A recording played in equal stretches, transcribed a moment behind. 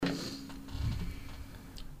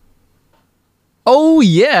Oh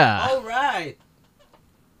yeah. Alright.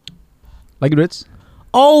 Lagi Brits.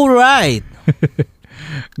 Alright.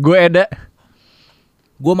 Gue Eda.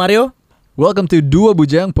 Gue Mario. Welcome to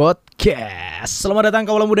Duobudjang Podcast. Selamat datang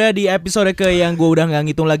kaula muda di episode yang gue udah gak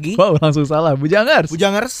ngitung lagi. Wow, langsung salah. Bujangers.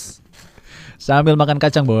 Bujangers. Sambil makan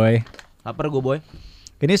kacang boy. Lapar gue boy.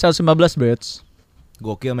 Ini 115 Brits.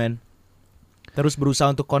 Gokil men. Terus berusaha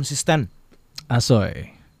untuk konsisten. Asoy.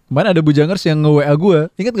 Kemarin ada Bujangers yang nge-WA gue.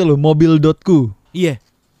 Ingat gak lu? Mobil.ku. Iya.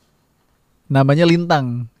 Namanya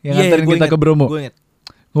Lintang. Yang Iya, nganterin kita ke Bromo. Gue inget.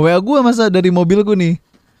 Nge-WA gue masa dari mobilku nih.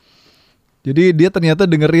 Jadi dia ternyata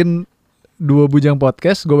dengerin Duobudjang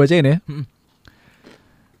Podcast. Gue bacain ya.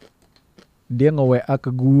 Dia nge-WA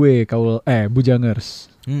ke gue.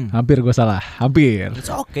 Bujangers. Hampir gue salah. Hampir.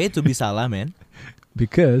 It's okay to be salah man.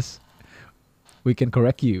 Because we can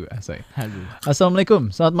correct you. Asay. Aduh.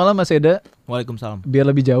 Assalamualaikum. Selamat malam Mas Eda. Waalaikumsalam. Biar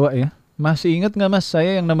lebih Jawa ya. Masih ingat gak Mas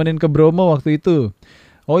saya yang nemenin ke Bromo waktu itu?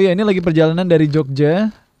 Oh ya, ini lagi perjalanan dari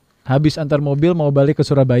Jogja. Habis antar mobil mau balik ke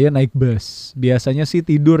Surabaya naik bus. Biasanya sih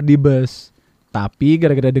tidur di bus. Tapi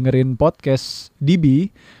gara-gara dengerin podcast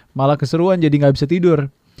DB, malah keseruan jadi gak bisa tidur.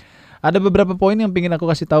 Ada beberapa poin yang pengen aku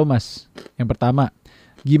kasih tahu Mas. Yang pertama,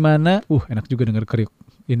 gimana? Enak juga denger kriuk.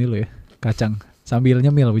 Ini lo ya, kacang. Sambil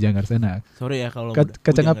nyemil Bujangers, enak. Sorry ya kalau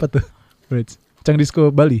Kacang apa tuh? Kacang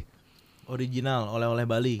disco Bali. Original, oleh-oleh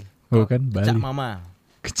Bali. Bukan Bali. Kecak mama.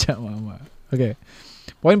 Kecak mama. Oke.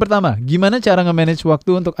 Poin pertama, gimana cara nge-manage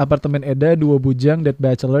waktu untuk apartemen Eda, Duobudjang, Dead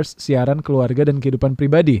Bachelors, siaran, keluarga, dan kehidupan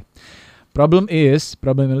pribadi?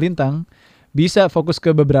 Problemnya Lintang, bisa fokus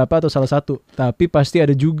ke beberapa atau salah satu, tapi pasti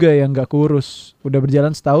ada juga yang gak kurus. Udah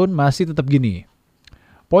berjalan setahun, masih tetap gini.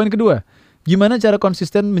 Poin kedua, gimana cara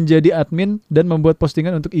konsisten menjadi admin dan membuat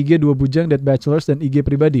postingan untuk IG Duobudjang, Dead Bachelors, dan IG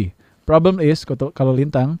pribadi? Problem is, kalau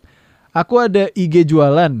Lintang, aku ada IG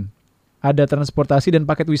jualan, ada transportasi dan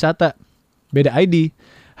paket wisata. Beda ID.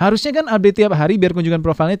 Harusnya kan update tiap hari biar kunjungan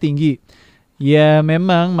profilnya tinggi. Ya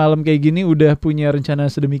memang malam kayak gini udah punya rencana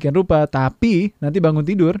sedemikian rupa, tapi nanti bangun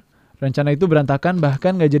tidur, rencana itu berantakan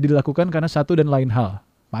bahkan gak jadi dilakukan karena satu dan lain hal.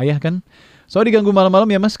 Payah kan? So diganggu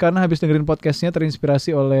malam-malam ya Mas, karena habis dengerin podcastnya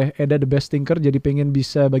terinspirasi oleh Eda The Best Thinker, jadi pengen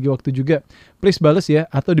bisa bagi waktu juga. Please bales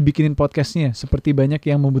ya, atau dibikinin podcastnya, seperti banyak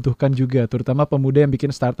yang membutuhkan juga, terutama pemuda yang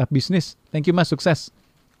bikin startup bisnis. Thank you Mas, sukses.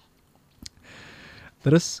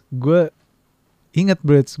 Terus gue ingat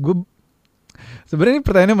Brits, sebenarnya ini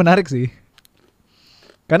pertanyaannya menarik sih.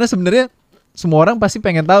 Karena sebenarnya semua orang pasti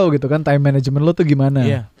pengen tahu gitu kan time management lo tuh gimana,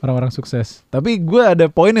 orang-orang sukses. Tapi gue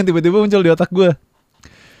ada poin yang tiba-tiba muncul di otak gue.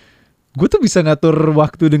 Gue tuh bisa ngatur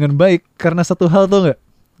waktu dengan baik karena satu hal tuh nggak,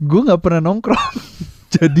 gue nggak pernah nongkrong.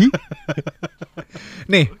 Jadi,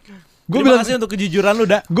 nih, Terima kasih untuk kejujuran lu,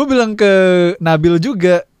 Da. Gue bilang ke Nabil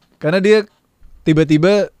juga karena dia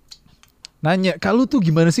tiba-tiba nanya, "Kalau tuh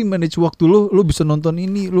gimana sih manage waktu lu? Lu bisa nonton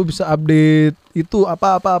ini, lu bisa update itu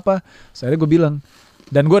apa." Saya gue bilang,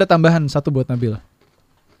 dan gue ada tambahan satu buat Nabil.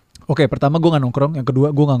 Oke, pertama gue nggak nongkrong, yang kedua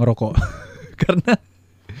gue nggak ngerokok. Karena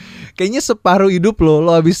kayaknya separuh hidup lo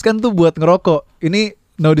habiskan tuh buat ngerokok. Ini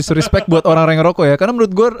no disrespect buat orang-orang yang ngerokok ya. Karena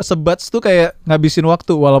menurut gue sebats tuh kayak ngabisin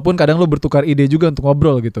waktu, walaupun kadang lo bertukar ide juga untuk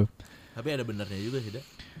ngobrol gitu. Tapi ada benernya juga sih, Da.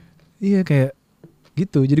 Iya kayak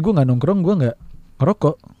gitu. Jadi gue nggak nongkrong, gue nggak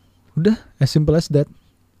ngerokok. Udah, as simple as that.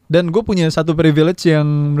 Dan gue punya satu privilege yang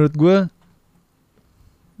menurut gue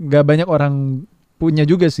gak banyak orang punya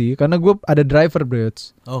juga sih. Karena gue ada driver,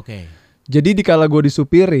 Brits. Oke. Jadi dikala gue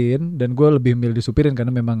disupirin, dan gue lebih milih disupirin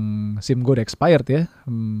karena memang SIM gue udah expired ya,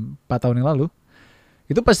 4 tahun yang lalu.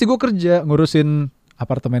 Itu pasti gue kerja, ngurusin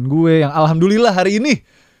apartemen gue yang alhamdulillah hari ini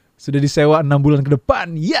sudah disewa 6 bulan ke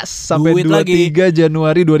depan. Yes, sampai 23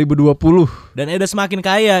 Januari 2020. Dan Eda semakin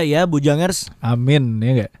kaya ya, Bujangers. Amin,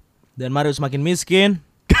 ya gak? Dan Mario semakin miskin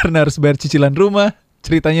karena harus bayar cicilan rumah.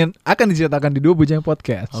 Ceritanya akan diceritakan di Duobudjang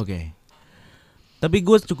Podcast. Oke. Tapi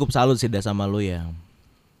gue cukup salut sih dah sama lu yang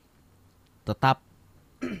tetap.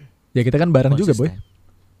 Ya kita kan bareng konsisten. juga boy.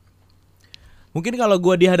 Mungkin kalau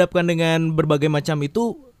gue dihadapkan dengan berbagai macam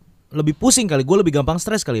itu lebih pusing kali. Gue lebih gampang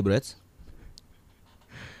stres kali, Brats.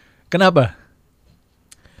 Kenapa?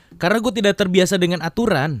 Karena gue tidak terbiasa dengan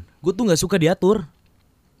aturan. Gue tuh gak suka diatur.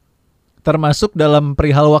 Termasuk dalam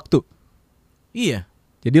perihal waktu. Iya.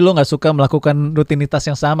 Jadi lo gak suka melakukan rutinitas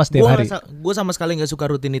yang sama setiap hari. Gue sama sekali gak suka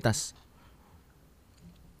rutinitas.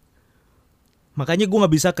 Makanya gue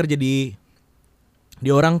gak bisa kerja di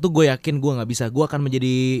orang tuh. Gue yakin gue gak bisa. Gue akan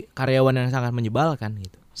menjadi karyawan yang sangat menyebalkan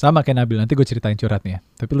gitu. Sama kayak Nabil, nanti gue ceritain curhatnya.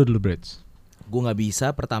 Tapi lo dulu Brits. Gue gak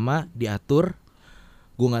bisa pertama diatur.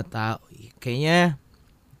 Gue gak tahu. Kayaknya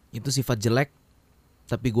itu sifat jelek.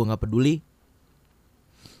 Tapi gue gak peduli.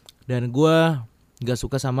 Dan gue gak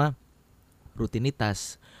suka sama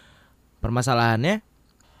rutinitas. Permasalahannya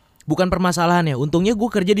Bukan permasalahannya. Untungnya gue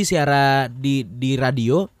kerja di siaran di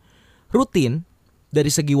radio rutin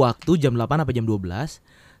dari segi waktu jam 8 sampai jam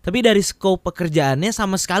 12. Tapi dari scope pekerjaannya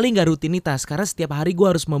sama sekali nggak rutinitas karena setiap hari gue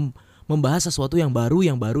harus membahas sesuatu yang baru.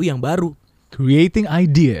 Creating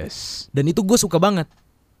ideas. Dan itu gue suka banget.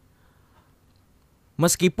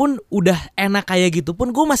 Meskipun udah enak kayak gitu pun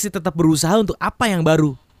gue masih tetap berusaha untuk apa yang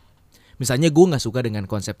baru. Misalnya gue gak suka dengan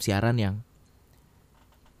konsep siaran yang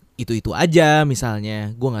itu-itu aja misalnya.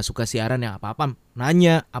 Gue gak suka siaran yang apa-apa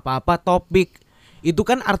nanya, apa-apa topik. Itu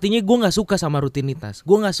kan artinya gue gak suka sama rutinitas.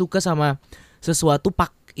 Gue gak suka sama sesuatu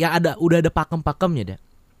ya udah ada pakem-pakemnya dah.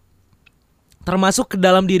 Termasuk ke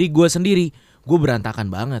dalam diri gue sendiri. Gue berantakan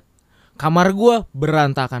banget. Kamar gue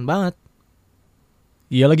berantakan banget.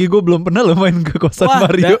 Iya lagi gue belum pernah lo main ke kosan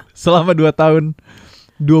Mario selama 2 tahun.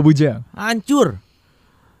 Duobudjang. Hancur.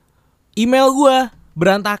 Email gue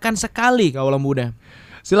berantakan sekali kawalan muda.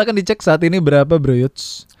 Silakan dicek saat ini berapa bro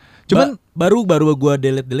Yuts. Cuman baru gue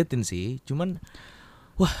deletein sih. Cuman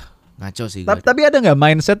wah ngaco sih. Tapi ada nggak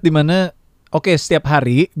mindset di mana oke, setiap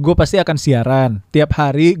hari gue pasti akan siaran. Tiap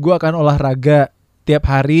hari gue akan olahraga. Tiap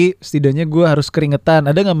hari setidaknya gue harus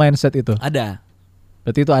keringetan. Ada nggak mindset itu? Ada.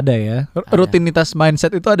 Berarti itu ada ya. Rutinitas mindset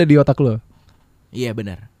itu ada di otak lo. Iya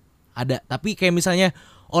benar. Ada. Tapi kayak misalnya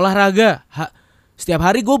olahraga. Setiap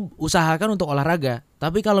hari gue usahakan untuk olahraga.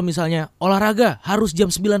 Tapi kalau misalnya olahraga harus jam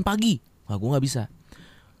 9 pagi. Wah gue gak bisa.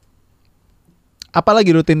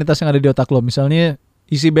 Apalagi rutinitas yang ada di otak lo? Misalnya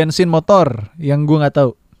isi bensin motor yang gue gak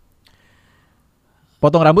tahu.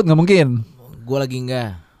 Potong rambut gak mungkin. Gue lagi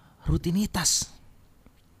gak. Rutinitas.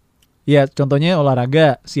 Ya contohnya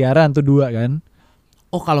olahraga, siaran tuh 2 kan.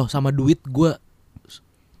 Oh kalau sama duit gue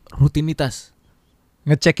rutinitas.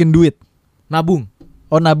 Ngecekin duit. Nabung.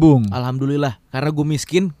 Oh nabung. Alhamdulillah. Karena gue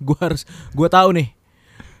miskin. Gue tahu nih.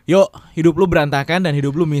 Yuk hidup lu berantakan dan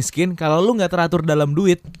hidup lu miskin. Kalau lu gak teratur dalam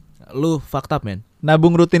duit, lu fucked up man.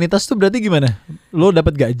 Nabung rutinitas tuh berarti gimana? Lu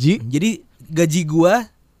dapat gaji. Jadi gaji gue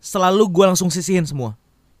selalu gue langsung sisihin semua.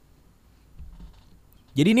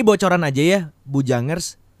 Jadi ini bocoran aja ya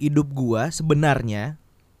Bujangers. Hidup gue sebenarnya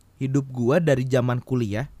dari zaman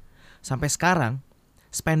kuliah sampai sekarang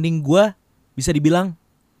spending gue bisa dibilang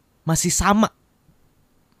masih sama.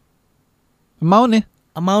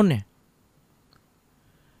 Amountnya.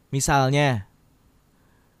 Misalnya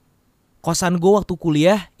kosan gue waktu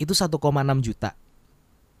kuliah itu 1,6 juta.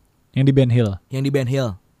 Yang di Ben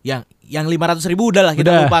Hill. Yang 500 ribu udah lah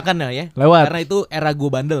kita lupakan lah ya. Lewat. Karena itu era gue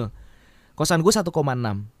bandel. Kosan gue 1,6.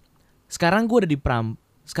 Sekarang gue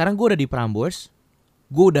udah di Prambors.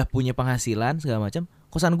 Gue udah punya penghasilan segala macam.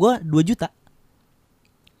 Kosan gue 2 juta.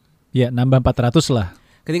 Ya nambah 400 lah.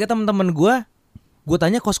 Ketika teman-teman gue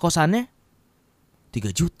tanya kos-kosannya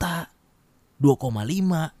 3 juta,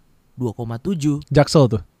 2,5, 2,7.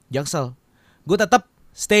 Jaksel. Gue tetap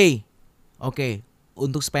stay. Oke,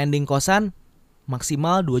 untuk spending kosan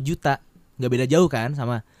maksimal 2 juta. Gak beda jauh kan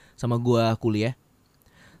sama gue kuliah.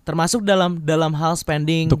 Termasuk dalam hal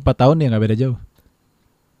spending. Untuk 4 tahun ya gak beda jauh.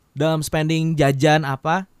 Dalam spending jajan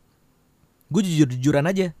apa, gue jujur-jujuran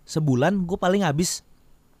aja, sebulan gue paling habis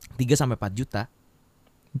 3-4 juta.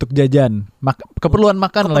 Untuk jajan, keperluan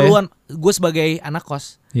makan lah ya. Gue sebagai anak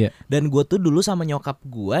kos. Yeah. Dan gue tuh dulu sama nyokap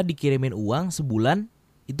gue dikirimin uang sebulan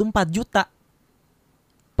itu 4 juta.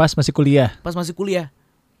 Pas masih kuliah.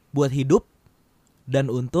 Buat hidup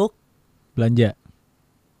dan untuk belanja.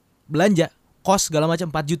 Kos segala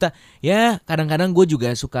macam 4 juta. Ya kadang-kadang gue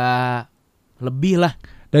juga suka lebih lah.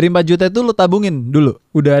 Dari 4 juta itu lu tabungin dulu?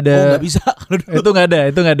 Udah ada? Oh gak bisa. Itu gak ada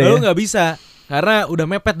Lalu ya? gak bisa. Karena udah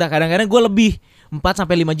mepet dah. Kadang-kadang gue lebih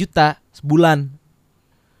 4-5 juta sebulan.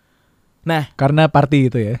 Nah karena party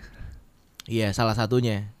itu ya? Iya salah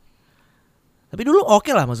satunya. Tapi dulu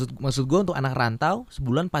oke lah. Maksud gue untuk anak rantau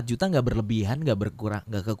sebulan 4 juta gak berlebihan. Gak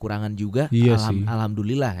kekurangan juga. Iya sih.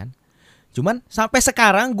 Alhamdulillah kan. Cuman sampai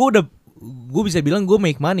sekarang gue bisa bilang gue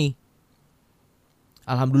make money.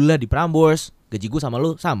 Alhamdulillah di Prambors. Gaji gue sama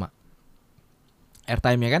lu sama.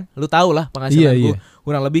 Airtime ya kan. Lu tahu lah penghasilan gue.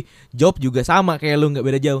 Kurang lebih. Job juga sama kayak lu, gak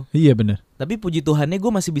beda jauh. Iya benar. Tapi puji Tuhannya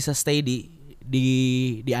gue masih bisa stay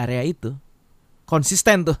di area itu.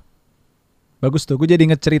 Konsisten tuh. Bagus tuh. Gue jadi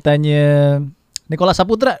inget ceritanya Nicholas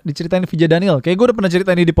Saputra. Diceritain Vijay Daniel. Kayak gue udah pernah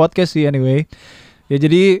ceritain ini di podcast sih anyway. Ya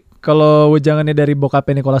jadi kalau wejangannya dari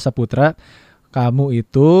bokapnya Nicholas Saputra, kamu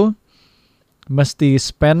itu mesti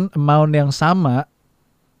spend amount yang sama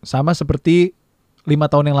seperti 5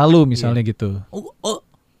 tahun yang lalu misalnya gitu. Oh,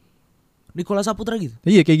 Nicholas Saputra gitu?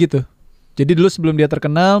 Iya kayak gitu. Jadi dulu sebelum dia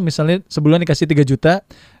terkenal, misalnya sebulan dikasih 3 juta,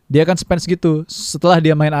 dia akan spend segitu. Setelah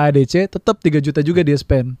dia main AADC, tetap 3 juta juga dia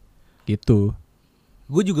spend. Gitu.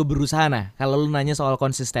 Gue juga berusaha nah. Kalau lu nanya soal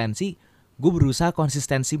konsistensi, gue berusaha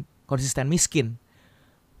konsisten miskin.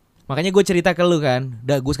 Makanya gue cerita ke lu kan,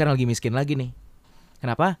 gue sekarang lagi miskin lagi nih.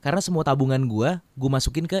 Kenapa? Karena semua tabungan gue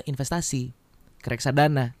masukin ke investasi, ke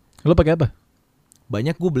reksadana. Lo pakai apa?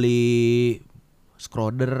 Banyak gue beli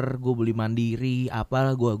Schroeder, gue beli Mandiri,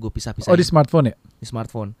 apa gue pisah-pisah. Oh, di smartphone ya? Di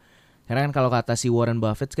smartphone. Karena kan kalau kata si Warren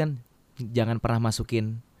Buffett kan, jangan pernah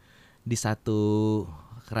masukin di satu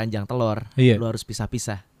keranjang telur. Iya. Lu harus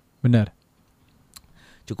pisah-pisah. Benar.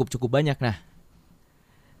 Cukup banyak. Nah,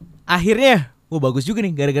 akhirnya, bagus juga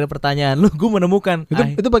nih gara-gara pertanyaan lu, gue menemukan.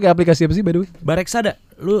 Itu pakai aplikasi apa sih by the way? Bareksada.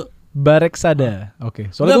 Lu Bareksada. Oke.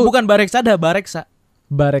 Soalnya bukan Bareksada, Bareksa.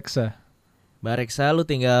 Bareksa lu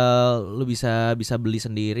bisa beli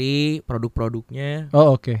sendiri produk-produknya.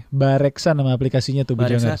 Oh oke. Bareksa nama aplikasinya tuh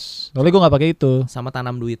Bujangers. Soalnya gue nggak pakai itu. Sama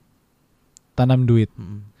tanam duit.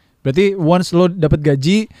 Berarti once lo dapat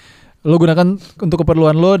gaji, lo gunakan untuk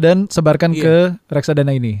keperluan lo dan sebarkan ke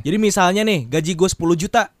reksadana ini. Jadi misalnya nih gaji gue 10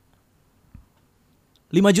 juta,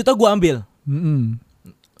 5 juta gue ambil.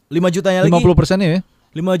 5 jutanya lagi 50% ya?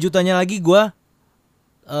 5 jutanya lagi gue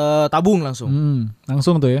tabung langsung.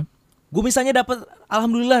 Langsung tuh ya. Gue misalnya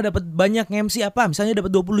alhamdulillah dapat banyak MC apa, misalnya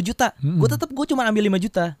dapat 20 juta. Gue cuma ambil 5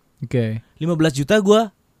 juta. Oke. 15 juta gue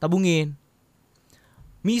tabungin.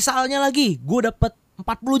 Misalnya lagi gue dapat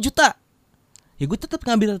 40 juta. Ya gue tetap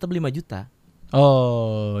ngambil 5 juta.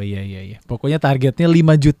 Oh iya. Pokoknya targetnya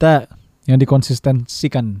 5 juta yang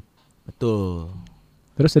dikonsistensikan. Betul.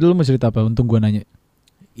 Terus tadi lu mau cerita apa? Untung gue nanya.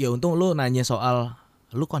 Ya untung lu nanya soal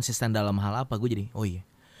lu konsisten dalam hal apa. Gue jadi oh iya,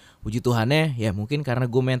 puji Tuhannya ya mungkin karena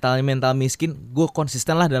gue mental miskin, gue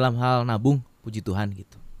konsisten lah dalam hal nabung. Puji Tuhan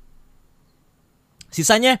gitu.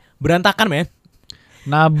 Sisanya berantakan men.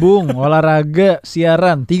 Nabung, olahraga,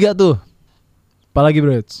 siaran, 3 tuh. Apalagi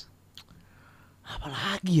bro?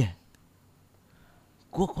 Apalagi ya?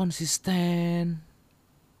 Gue konsisten.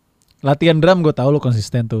 Latihan drum gue tahu lu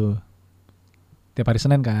konsisten tuh. Tiap hari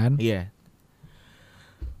Senin kan? Iya.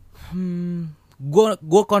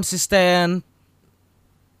 Gue konsisten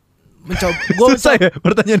mencoba. Susah ya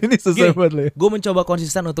pertanyaan ini susah buat lo. Gue mencoba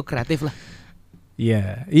konsisten untuk kreatif lah.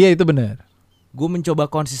 Iya itu benar. Gue mencoba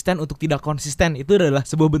konsisten untuk tidak konsisten. Itu adalah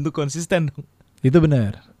sebuah bentuk konsisten. Itu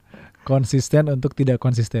benar. Konsisten untuk tidak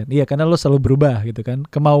konsisten. Iya karena lo selalu berubah gitu kan.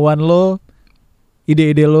 Kemauan lo,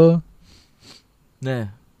 ide-ide lo.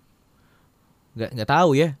 Nah, nggak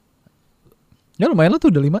tahu ya. Ya lumayan lo tuh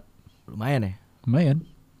udah 5. Lumayan ya. Lumayan.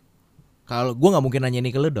 Kalau gue nggak mungkin nanya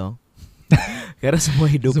ini ke lo dong. Karena semua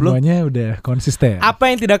hidup semuanya udah konsisten. Apa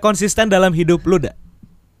yang tidak konsisten dalam hidup lo, dak?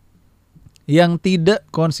 Yang tidak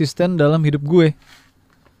konsisten dalam hidup gue.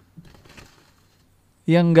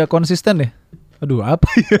 Yang nggak konsisten ya? Aduh apa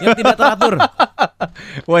ya? Yang tidak teratur.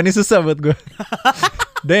 Wah ini susah buat gue.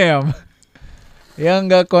 Damn. Yang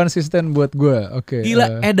nggak konsisten buat gue. Oke.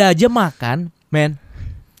 Gila, Eda aja makan, men.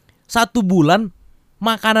 1 bulan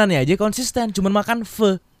makanannya aja konsisten, cuman makan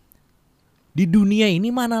pho. Di dunia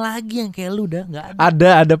ini mana lagi yang kayak lu dah? Nggak ada.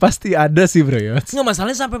 Ada pasti ada sih bro ya. Nggak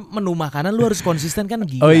masalahnya sampai menu makanan lu harus konsisten kan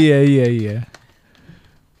gila. Oh iya.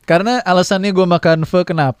 Karena alasannya gue makan pho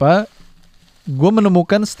kenapa? Gue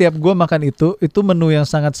menemukan setiap gue makan itu menu yang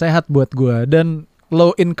sangat sehat buat gue dan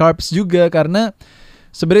low in carbs juga karena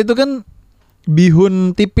sebenarnya itu kan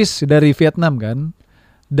bihun tipis dari Vietnam kan.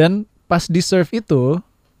 Dan pas di serve itu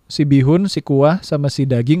si bihun, si kuah sama si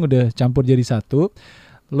daging udah campur jadi satu.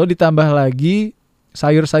 Lo ditambah lagi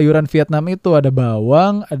sayur-sayuran Vietnam itu ada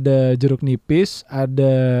bawang, ada jeruk nipis,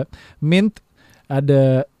 ada mint,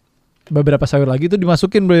 ada beberapa sayur lagi itu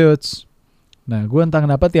dimasukin bro. Nah gue entah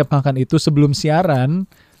kenapa tiap makan itu sebelum siaran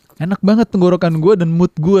enak banget tenggorokan gue dan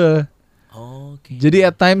mood gue. Okay. Jadi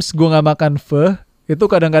at times gue gak makan pho itu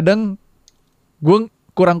kadang-kadang gue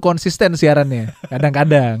kurang konsisten siarannya.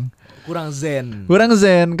 Kadang-kadang kurang zen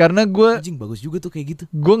karena gue anjing bagus juga tuh kayak gitu.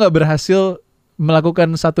 Gue gak berhasil melakukan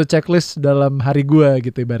satu checklist dalam hari gue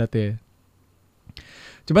gitu ibaratnya.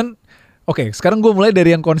 Cuman oke, sekarang gue mulai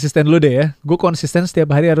dari yang konsisten dulu deh ya. Gue konsisten setiap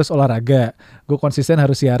hari harus olahraga. Gue konsisten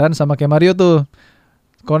harus siaran sama kayak Mario tuh.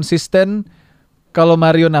 Konsisten kalau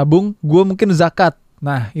Mario nabung, gue mungkin zakat.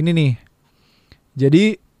 Nah ini nih.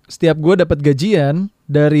 Jadi setiap gue dapat gajian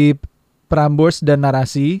dari Prambors dan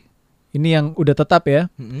Narasi, ini yang udah tetap ya.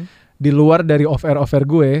 Di luar dari off-air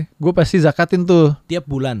gue pasti zakatin tuh. Tiap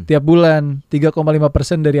bulan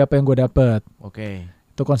 3,5% dari apa yang gue dapat. Oke.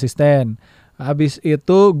 Itu konsisten. Habis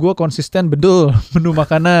itu gue konsisten bedul menu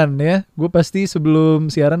makanan ya. Gue pasti sebelum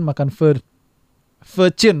siaran makan pho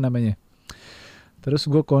chin namanya. Terus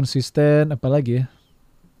gue konsisten apa lagi ya?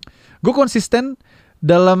 Gue konsisten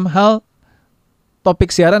dalam hal topik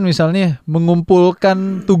siaran misalnya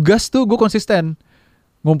mengumpulkan tugas tuh gue konsisten.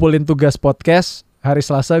 Ngumpulin tugas podcast hari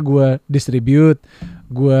Selasa gue distribute,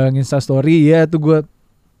 gue nginsta story, ya itu gue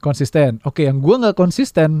konsisten. Oke, yang gue nggak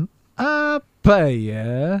konsisten apa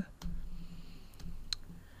ya?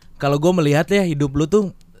 Kalau gue melihat ya hidup lu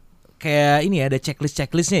tuh kayak ini ya, ada checklistnya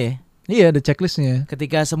ya. Iya, ada checklistnya.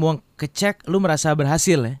 Ketika semua kecek, lu merasa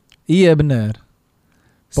berhasil ya. Iya benar.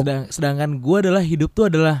 Sedangkan gue adalah hidup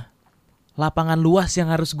tuh adalah lapangan luas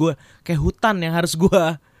yang harus gue, kayak hutan yang harus gue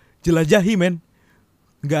jelajahi, men.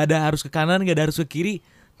 Gak ada harus ke kanan, gak ada harus ke kiri.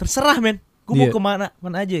 Terserah, men. Gue mau kemana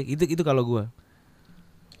aja. Itu kalau gue.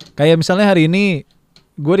 Kayak misalnya hari ini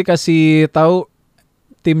gue dikasih tahu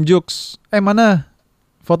tim Jux, mana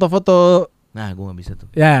foto-foto. Nah, gue gak bisa tuh.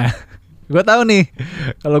 Ya, gue tahu nih.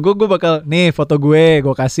 Kalau gue bakal nih foto gue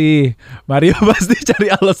kasih. Mario pasti cari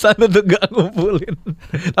alasan untuk gak ngumpulin.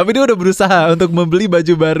 Tapi dia udah berusaha untuk membeli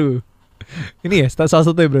baju baru. Ini ya salah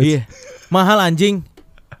satu ya bro. Iya. Mahal anjing.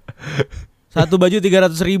 Satu baju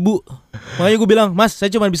 300.000. Makanya gue bilang, Mas,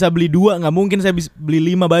 saya cuma bisa beli 2. Gak mungkin saya bisa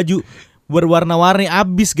beli 5 baju berwarna-warni,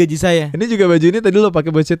 abis gaji saya. Ini juga baju ini tadi lo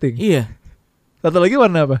pakai buat syuting. Iya. Satu lagi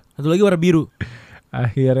warna apa? Satu lagi warna biru.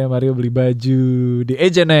 Akhirnya Mario beli baju di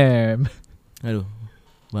H&M. Aduh,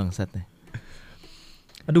 bangsat nih.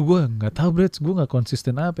 Aduh, gue nggak tahu bro, gue nggak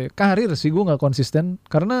konsisten apa ya. Karir sih gue nggak konsisten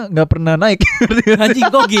karena nggak pernah naik. Anjing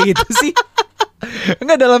kok gitu sih?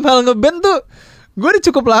 Enggak, dalam hal ngeband tuh gue udah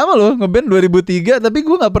cukup lama loh, ngeband 2003, tapi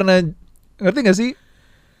gue nggak pernah, ngerti nggak sih?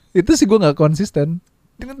 Itu sih gue nggak konsisten.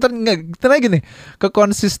 Ternyata gini,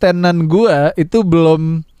 kekonsistenan gue itu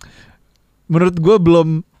belum, menurut gue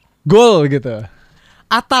belum goal gitu.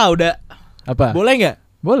 Atau udah Apa? boleh nggak?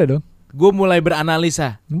 Boleh dong. Gue mulai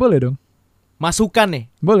beranalisa. Boleh dong. Masukan nih.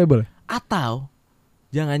 Boleh. Atau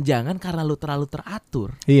jangan-jangan karena lu terlalu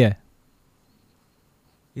teratur. Iya.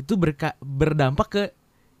 Itu berdampak ke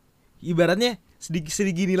ibaratnya sedikit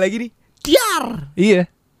gini lagi nih. Tiar. Iya.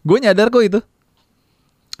 Gue nyadar kok itu.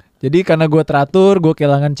 Jadi karena gue teratur, gue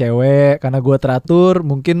kehilangan cewek. Karena gue teratur,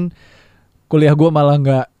 mungkin kuliah gue malah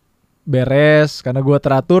gak beres. Karena gue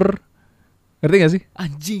teratur. Ngerti gak sih?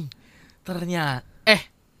 Anjing. Ternyata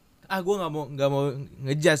gue nggak mau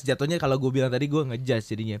ngejudge jatuhnya. Kalau gue bilang tadi gue ngejudge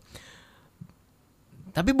jadinya.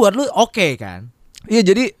 Tapi buat lu oke kan? Iya,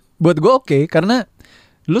 jadi buat gue oke, karena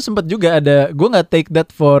lu sempat juga ada, gue nggak take that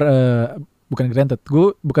for bukan granted,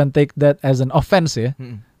 gue bukan take that as an offense ya.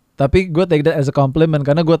 Tapi gue take that as a compliment,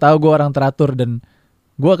 karena gue tahu gue orang teratur dan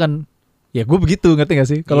gue akan, ya gue begitu, ngerti gak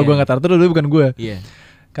sih? Kalau gue nggak teratur dulu bukan gue.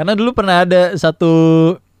 Karena dulu pernah ada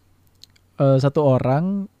satu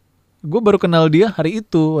orang, gue baru kenal dia hari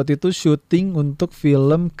itu. Waktu itu syuting untuk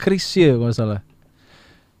film Krisye kalau nggak salah.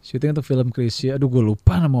 Syuting untuk film Krisye. Aduh, gue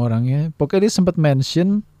lupa nama orangnya. Pokoknya dia sempat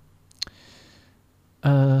mention,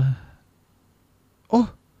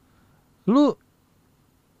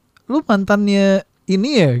 lu mantannya ini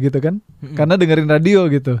ya gitu kan? Karena dengerin radio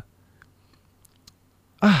gitu.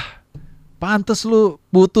 Pantes lu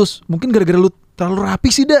putus. Mungkin gara-gara lu terlalu rapi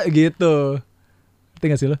sih dah gitu. Ngerti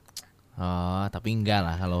gak sih lo? Oh, tapi enggak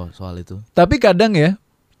lah kalau soal itu. Tapi kadang ya,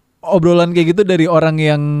 obrolan kayak gitu dari orang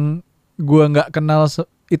yang gue nggak kenal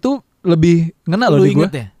itu lebih ngena loh di gue.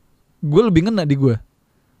 Ya? Gue lebih ngena di gue.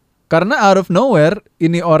 Karena out of nowhere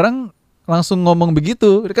ini orang langsung ngomong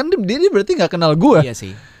begitu. Kan dia berarti nggak kenal gue. Iya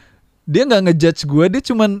sih. Dia nggak ngejudge gue. Dia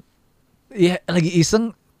cuman ya lagi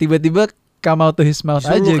iseng, tiba-tiba come out to his mouth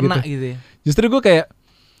justru aja kena gitu ya. Justru gue kayak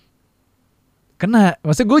kena.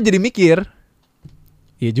 Maksudnya gue jadi mikir,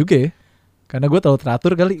 iya juga ya. Karena gue terlalu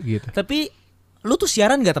teratur kali gitu. Tapi lu tuh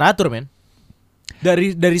siaran gak teratur, men.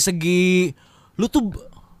 Dari segi lu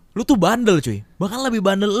tuh bandel, cuy. Bahkan lebih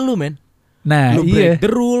bandel lu, men. Nah, lu iya. break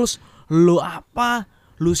the rules, lu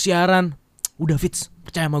siaran. Udah fix,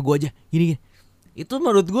 percaya sama gue aja. Gini. Itu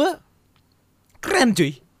menurut gue keren,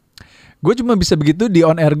 cuy. Gue cuma bisa begitu di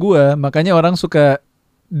on air gue. Makanya orang suka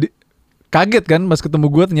kaget kan pas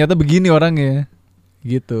ketemu gue, ternyata begini orangnya.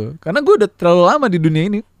 Gitu. Karena gue udah terlalu lama di dunia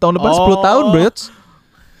ini. Tahun depan 10 tahun, bro.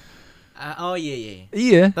 Iya.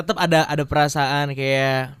 Iya. Tetap ada perasaan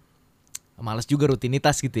kayak malas juga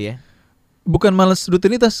rutinitas gitu ya. Bukan malas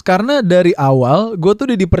rutinitas, karena dari awal gue tuh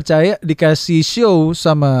udah dipercaya dikasih show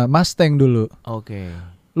sama Mustang dulu. Oke.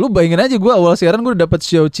 Lu bayangin aja, gue awal siaran gue dapet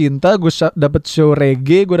show cinta, gue dapet show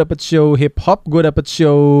reggae, gue dapet show hip hop, gue dapet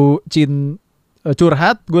show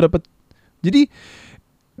curhat, gue dapet. Jadi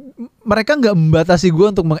mereka nggak membatasi gue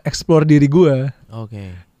untuk mengeksplor diri gue.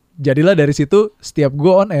 Oke. Jadilah dari situ setiap gue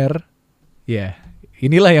on air, ya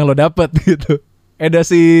inilah yang lo dapet gitu.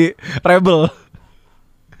 Si rebel.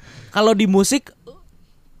 Kalau di musik,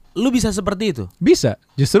 lu bisa seperti itu? Bisa.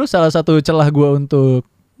 Justru salah satu celah gue untuk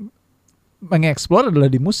mengeksplor adalah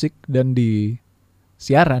di musik dan di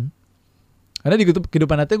siaran. Karena di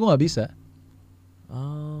kehidupan nyata gue nggak bisa.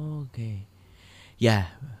 Oke.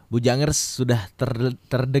 Ya, Bujangers sudah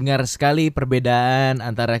terdengar sekali perbedaan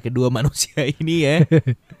antara kedua manusia ini ya.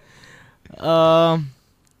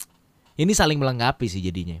 Ini saling melengkapi sih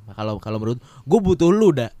jadinya. Kalau menurut gue butuh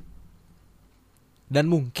lu dah. Dan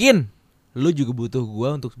mungkin lu juga butuh gue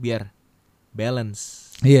untuk biar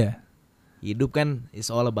balance. Iya. Hidup kan is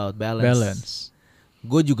all about balance. Balance.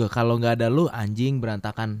 Gue juga kalau nggak ada lu anjing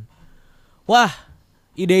berantakan. Wah,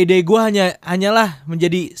 ide-ide gue hanyalah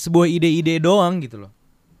menjadi sebuah ide-ide doang gitu loh.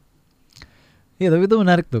 Iya, tapi itu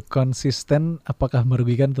menarik tuh. Konsisten apakah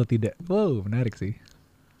merugikan atau tidak? Wow, menarik sih.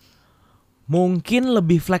 Mungkin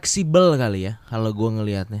lebih fleksibel kali ya kalau gue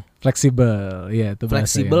ngelihatnya. Fleksibel, iya itu bahasa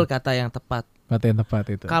Fleksibel kata yang tepat. kata yang tepat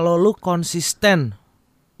itu. Kalau lu konsisten,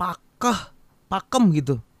 pakem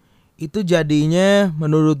gitu, itu jadinya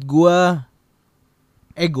menurut gue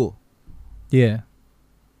ego. Iya.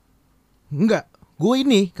 Enggak, gue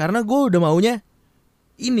ini karena gue udah maunya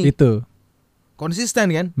ini. Itu.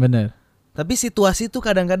 Konsisten kan. Bener. Tapi situasi itu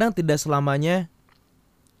kadang-kadang tidak selamanya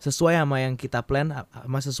sesuai sama yang kita plan,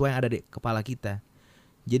 sama sesuai yang ada di kepala kita.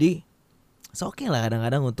 Jadi oke lah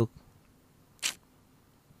kadang-kadang untuk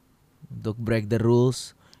break the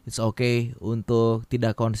rules. It's okay untuk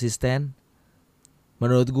tidak konsisten.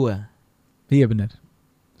 Menurut gue. Iya benar.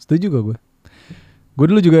 Setuju gue. Gue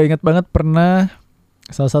dulu juga ingat banget pernah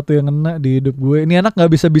salah satu yang kena di hidup gue. Ini anak gak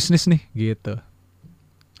bisa bisnis nih gitu.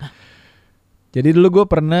 Jadi dulu gue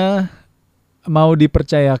pernah mau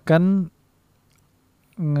dipercayakan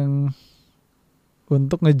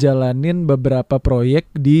untuk ngejalanin beberapa proyek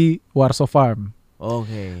di Warsaw Farm.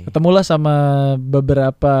 Oke. Ketemulah sama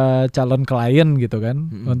beberapa calon klien gitu kan,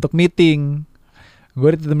 untuk meeting.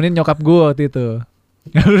 Gue ditemenin nyokap gue waktu itu.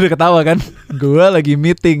 Lu udah ketawa kan? Gue lagi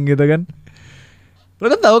meeting gitu kan. Lo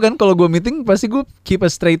kan tahu kan kalau gue meeting pasti gue keep a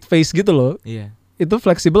straight face gitu loh. Iya. Itu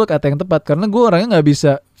fleksibel kata yang tepat karena gue orangnya nggak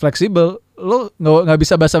bisa fleksibel. Lo nggak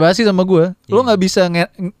bisa basa-basi sama gue. Lo nggak bisa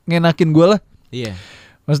ngenakin gue lah. Iya.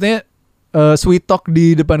 Maksudnya sweet talk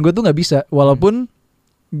di depan gue tuh nggak bisa. Walaupun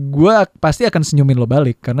gue pasti akan senyumin lo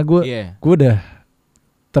balik karena gue udah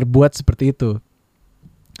terbuat seperti itu.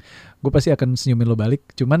 Gue pasti akan senyumin lo balik.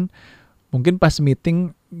 Cuman mungkin pas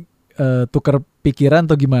meeting tuker pikiran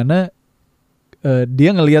atau gimana,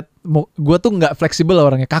 dia ngelihat gue tuh nggak fleksibel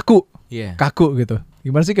orangnya, kaku gitu.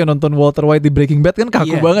 Gimana sih kayak nonton Walter White di Breaking Bad kan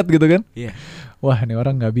kaku banget gitu kan? Wah ini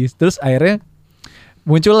orang nggak bisa. Terus akhirnya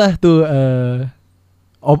muncullah tuh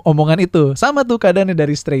omongan itu. Sama tuh keadaannya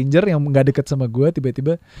dari stranger yang nggak deket sama gue,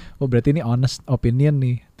 tiba-tiba oh berarti ini honest opinion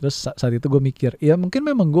nih. Terus saat itu gue mikir, ya mungkin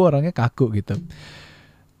memang gue orangnya kaku gitu.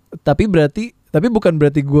 Tapi bukan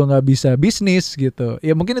berarti gue nggak bisa bisnis gitu.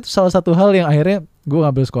 Ya mungkin itu salah satu hal yang akhirnya gue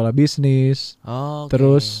ngambil sekolah bisnis.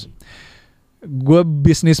 Terus gue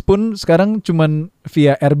bisnis pun sekarang cuman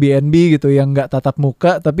via Airbnb gitu yang nggak tatap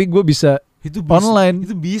muka, tapi gue bisa online.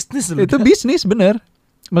 Itu bisnis loh. Itu bisnis bener.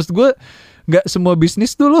 Maksud gue nggak semua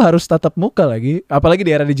bisnis tuh lo harus tatap muka lagi, apalagi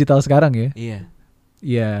di era digital sekarang ya.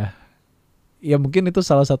 Iya. Ya mungkin itu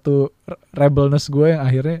salah satu rebelness gue yang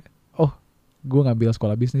akhirnya gue ngambil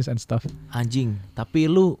sekolah bisnis and stuff. Anjing, tapi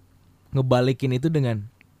lu ngebalikin itu dengan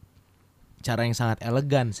cara yang sangat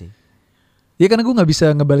elegan sih. Ya karena gue nggak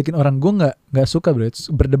bisa ngebalikin orang. Gue nggak suka bro,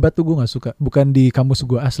 berdebat tuh gue nggak suka. Bukan di kamus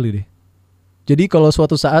gue asli deh. Jadi kalau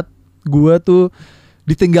suatu saat gue tuh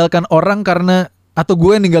ditinggalkan orang karena, atau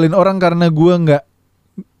gue ninggalin orang karena gue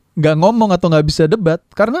nggak ngomong atau nggak bisa debat,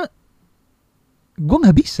 karena gue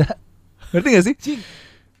nggak bisa. Ngerti nggak sih?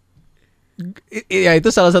 Ya itu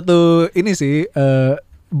salah satu ini sih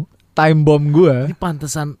time bomb gue. Ini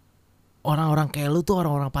pantesan orang-orang kayak lu tuh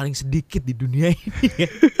orang-orang paling sedikit di dunia ini.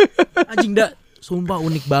 Anjing dah, sumpah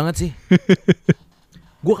unik banget sih.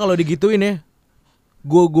 Gue kalau digituin ya,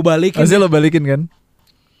 gue balikin. Pasti lo balikin kan?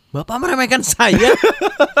 Bapak meremehkan saya.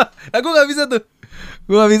 Aku nggak bisa tuh.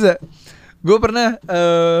 Gue nggak bisa. Gue pernah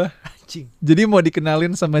jadi mau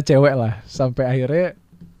dikenalin sama cewek lah, sampai akhirnya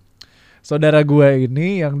saudara gue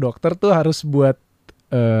ini yang dokter tuh harus buat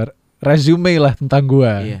resume lah tentang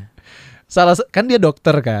gue. Kan dia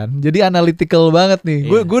dokter kan, jadi analytical banget nih.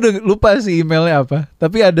 Gue udah lupa sih emailnya apa.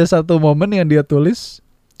 Tapi ada satu momen yang dia tulis,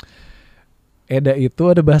 Eda itu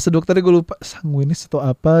ada bahasa dokternya gue lupa, sanguinis atau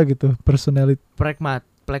apa gitu, personality.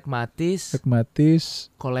 Pragmatis,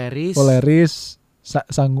 koleris,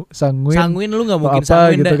 sanguin lu nggak mungkin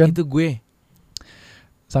sanguin gitu kan? Itu gue.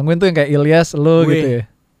 Sanguin tuh yang kayak Ilyas lo gitu ya.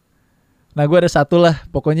 Nah gue ada satu lah,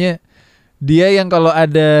 pokoknya dia yang kalau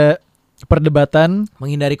ada perdebatan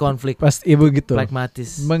menghindari konflik. Pasti ibu gitu.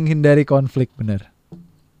 Pragmatis. Menghindari konflik, bener.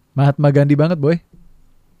 Mahatma Gandhi banget boy.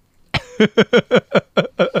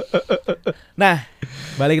 Nah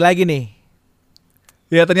balik lagi nih.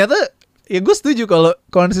 Ya ternyata Ya gue setuju kalau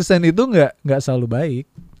konsisten itu nggak selalu baik.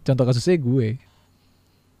 Contoh kasusnya gue.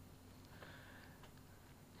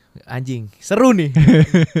 Anjing, seru nih.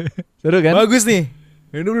 Seru kan? Bagus nih.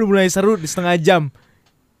 Ini udah mulai seru di setengah jam.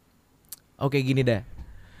 Oke, gini dah.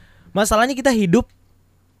 Masalahnya kita hidup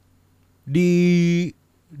di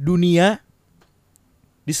dunia,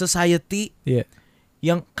 di society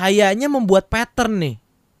yang kayaknya membuat pattern nih.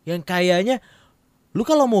 Yang kayaknya lu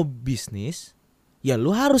kalau mau bisnis, ya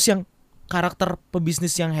lu harus yang karakter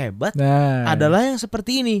pebisnis yang hebat adalah yang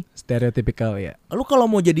seperti ini. Stereotypical ya. Lu kalau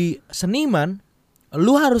mau jadi seniman,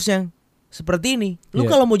 lu harus yang seperti ini. Lu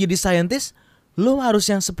kalau mau jadi scientist, lu harus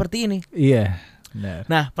yang seperti ini. Iya, benar.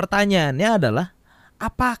 Nah, pertanyaannya adalah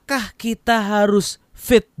apakah kita harus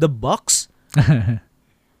fit the box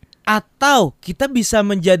atau kita bisa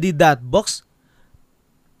menjadi that box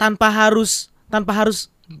tanpa harus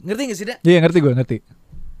ngerti gak sih, Da? Iya, ngerti gue, ngerti.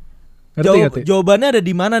 Jawabannya ada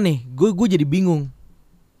di mana nih? Gue jadi bingung.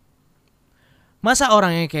 Masa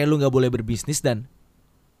orang yang kayak lu nggak boleh berbisnis dan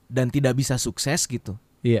tidak bisa sukses gitu?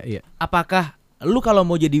 Iya. Apakah lu kalau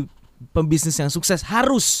mau jadi pembisnis yang sukses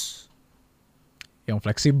harus yang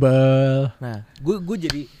fleksibel? Nah,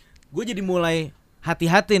 gue jadi mulai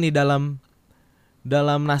hati-hati nih dalam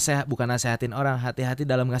nasihat, bukan nasehatin orang, hati-hati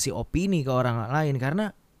dalam ngasih opini ke orang lain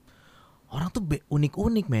karena orang tuh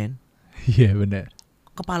unik-unik, men. Iya, benar.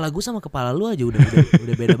 Kepala gue sama kepala lu aja udah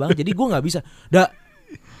beda banget. Jadi gue nggak bisa.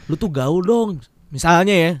 Lu tuh gaul dong.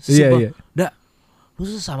 Misalnya ya, iya. Lu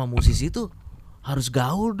sama musisi tuh harus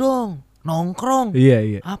gaul dong, nongkrong.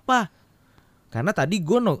 Iya. Apa? Karena tadi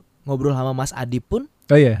gue ngobrol sama Mas Adip pun.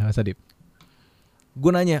 Oh iya, Mas Adip.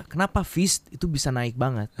 Gue nanya, kenapa Fist itu bisa naik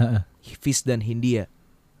banget? Fist dan Hindia.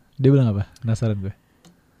 Dia bilang apa? Penasaran gue.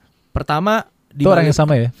 Pertama, itu orang yang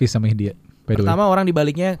sama ya, Fist sama Hindia. Pertama orang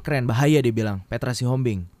dibaliknya keren, bahaya dia bilang, Petra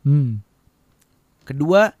Sihombing.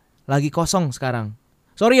 Kedua, lagi kosong sekarang.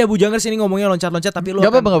 Sorry ya Bujangers, ini ngomongnya loncat-loncat tapi lu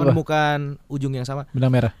akan menemukan ujung yang sama.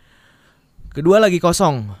 Benang merah. Kedua, lagi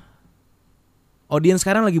kosong. Audiens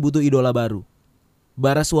sekarang lagi butuh idola baru.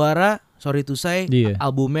 Bara Suara, sorry to say,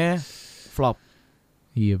 albumnya flop.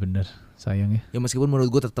 Iya benar, sayang ya. Ya meskipun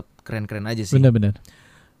menurut gue tetap keren-keren aja sih. Benar.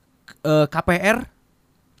 KPR,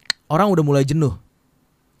 orang udah mulai jenuh.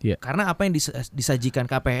 Iya. Karena apa yang disajikan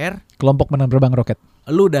KPR, kelompok penerbang roket.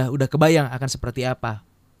 Lu udah kebayang akan seperti apa.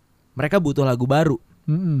 Mereka butuh lagu baru.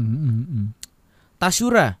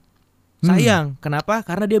 Tasyura, sayang. Kenapa?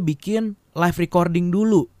 Karena dia bikin live recording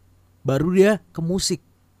dulu, baru dia ke musik.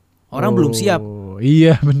 Orang belum siap.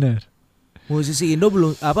 Iya benar. Musisi Indo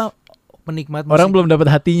belum penikmat musik. Orang belum dapat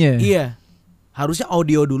hatinya. Iya. Harusnya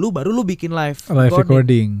audio dulu, baru lu bikin live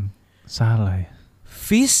recording. Salah ya.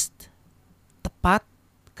 Fist tepat.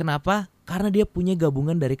 Kenapa? Karena dia punya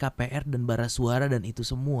gabungan dari KPR dan Bara Suara dan itu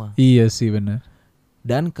semua. Iya sih benar.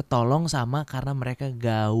 Dan ketolong sama karena mereka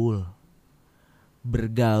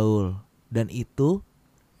bergaul dan itu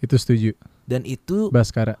setuju. Dan itu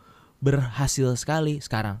Baskara berhasil sekali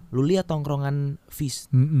sekarang. Lu lihat tongkrongan Fist.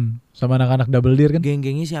 Sama anak-anak Double Deer kan.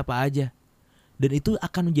 Geng-gengnya siapa aja. Dan itu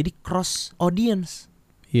akan menjadi cross audience.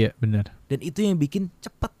 Iya benar. Dan itu yang bikin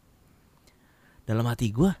cepet. Dalam hati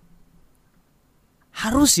gue,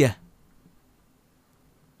 harus ya.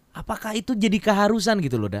 Apakah itu jadi keharusan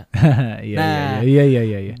gitu loh, Da? Iya.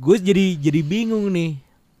 Gue jadi bingung nih.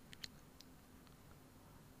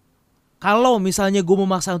 Kalau misalnya gue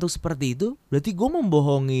memaksa untuk seperti itu, berarti gue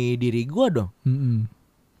membohongi diri gue dong.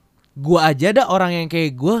 Gue aja ada orang yang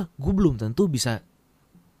kayak gue belum tentu bisa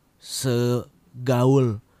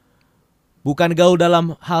segaul. Bukan gaul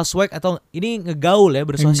dalam hal swag atau ini ngegaul ya,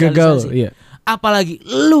 bersosialisasi. Iya. Apalagi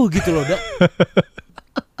lu gitu loh, Da.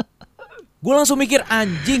 Gue langsung mikir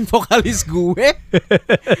anjing, vokalis gue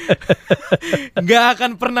gak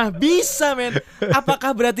akan pernah bisa, men.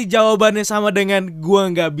 Apakah berarti jawabannya sama dengan gue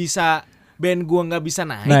gak bisa, band gue gak bisa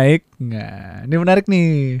naik? Nggak. Ini menarik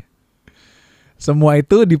nih. Semua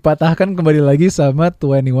itu dipatahkan kembali lagi sama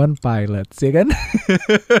 21 Pilots, ya kan?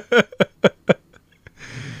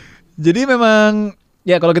 Jadi memang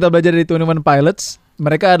ya kalau kita belajar dari 21 Pilots,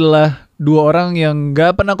 mereka adalah dua orang yang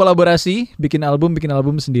gak pernah kolaborasi, bikin album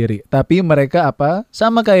sendiri. Tapi mereka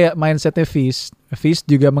sama kayak mindsetnya Fist. Fist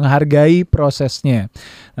juga menghargai prosesnya.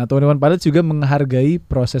 Nah 21 Pilots juga menghargai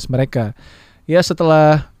proses mereka. Ya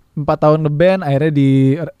setelah 4 tahun ngeband, akhirnya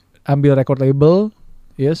diambil record label,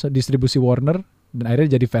 ya distribusi Warner, dan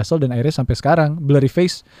akhirnya jadi Vessel, dan akhirnya sampai sekarang Blurry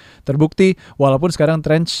Face terbukti. Walaupun sekarang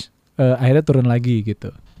Trench akhirnya turun lagi gitu.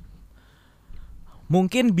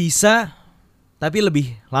 Mungkin bisa, tapi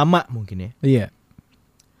lebih lama mungkin ya. Iya.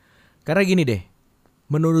 Karena gini deh,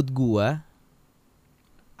 menurut gua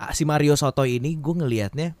si Mario Soto ini gue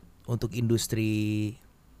ngelihatnya untuk industri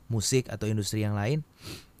musik atau industri yang lain,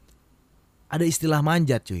 ada istilah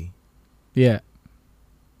manjat cuy. Iya.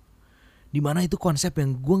 Dimana itu konsep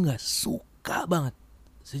yang gue nggak suka banget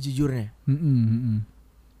sejujurnya.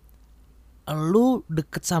 Lu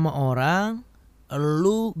deket sama orang,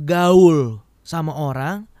 lu gaul sama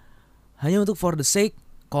orang hanya untuk for the sake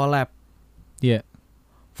collab. Iya.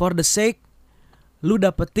 For the sake lu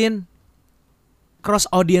dapetin cross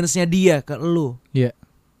audience-nya dia ke lu. Iya.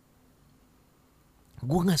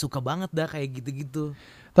 Gue nggak suka banget dah kayak gitu-gitu.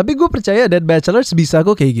 Tapi gue percaya Dead Bachelors bisa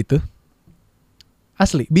kok kayak gitu.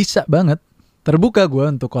 Asli, bisa banget. Terbuka gue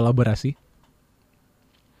untuk kolaborasi.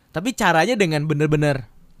 Tapi caranya dengan bener-bener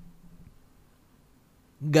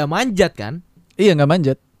gak manjat kan? Iya, gak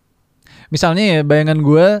manjat. Misalnya ya, bayangan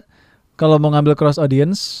gue kalau mau ngambil cross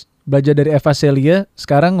audience, belajar dari Eva Celia,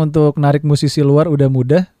 sekarang untuk narik musisi luar udah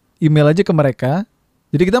mudah, email aja ke mereka.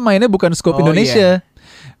 Jadi kita mainnya bukan scope Indonesia. Iya.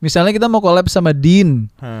 Misalnya kita mau collab sama Dean.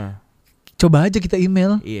 Coba aja kita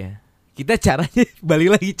email. Iya. Kita caranya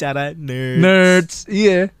balik lagi cara nerds.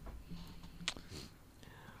 Iya.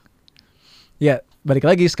 Ya, balik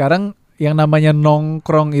lagi sekarang yang namanya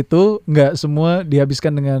nongkrong itu nggak semua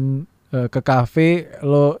dihabiskan dengan ke kafe,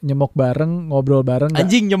 lo nyemok bareng, ngobrol bareng.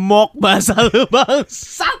 Anjing gak? Nyemok bahasa lu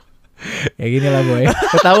bangsat. Ya gini lah boy.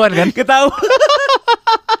 Ketahuan kan? Ketahuan.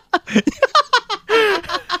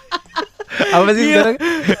 Apa sih sekarang?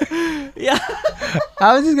 Ya.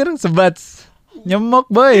 Apa sih sekarang? Sebats.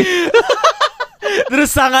 Nyemok boy.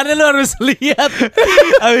 Terus tangannya lu harus lihat.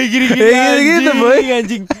 Abi gini-gini gitu boy.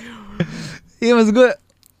 Anjing. Iya maksud gue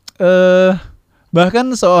bahkan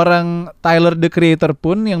seorang Tyler the Creator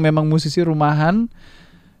pun yang memang musisi rumahan,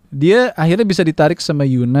 dia akhirnya bisa ditarik sama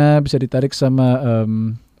Yuna, bisa ditarik sama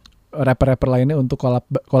rapper-rapper lainnya untuk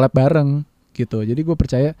collab bareng gitu. Jadi gue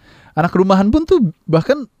percaya anak rumahan pun tuh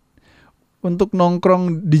bahkan untuk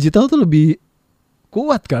nongkrong digital tuh lebih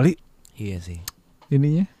kuat kali. Iya sih.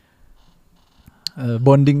 Ininya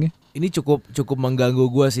bondingnya. Ini cukup mengganggu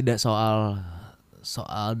gue sih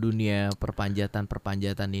soal dunia perpanjatan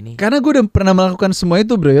ini. Karena gue udah pernah melakukan semua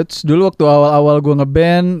itu bro. Dulu waktu awal-awal gue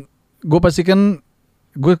ngeband, gue pasti kan,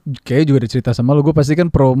 gue kayak juga ada cerita sama lo, gue pasti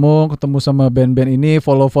kan promo, ketemu sama band-band ini,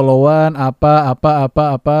 follow-followan,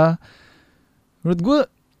 apa. Menurut gue,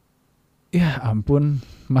 ya ampun,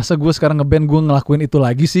 masa gue sekarang ngeband gue ngelakuin itu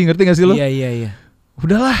lagi sih, ngerti gak sih lo? Iya.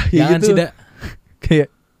 Udahlah, ya jangan gitu.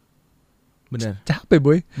 Kayak, bener. Capek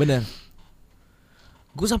boy. Bener.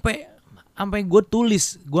 Gue sampai gue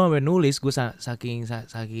nulis, gue saking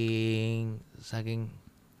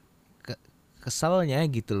keselnya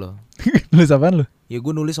gitu loh. Nulis apaan lo? Ya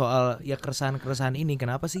gue nulis soal ya keresahan ini,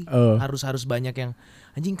 kenapa sih harus banyak yang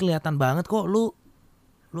anjing, kelihatan banget kok lu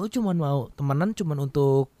cuman mau temenan cuman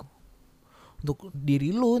untuk diri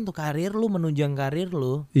lu, untuk karir lu, menunjang karir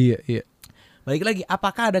lu. Iya. Balik lagi,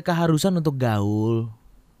 apakah ada keharusan untuk gaul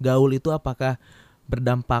itu apakah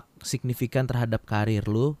berdampak signifikan terhadap karir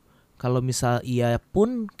lu? Kalau misal iya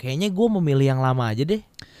pun, kayaknya gue memilih yang lama aja deh.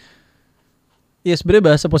 Ya sebenarnya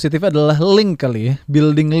bahasa positifnya adalah link kali ya,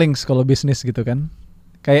 building links kalau bisnis gitu kan.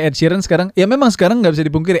 Kayak Ed Sheeran sekarang, ya memang sekarang nggak bisa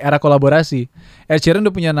dipungkiri era kolaborasi. Ed Sheeran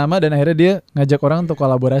udah punya nama dan akhirnya dia ngajak orang untuk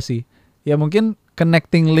kolaborasi. Ya mungkin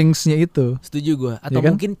connecting links-nya itu. Setuju gue. Atau ya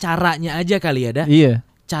kan? Mungkin caranya aja kali ya, Iya.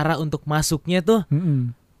 Cara untuk masuknya tuh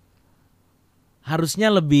harusnya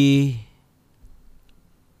lebih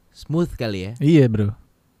smooth kali ya. Iya bro.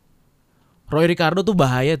 Roy Ricardo tuh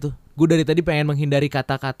bahaya tuh. Gue dari tadi pengen menghindari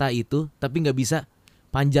kata-kata itu, tapi gak bisa.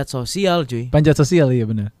 Panjat sosial cuy. Panjat sosial, iya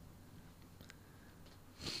benar.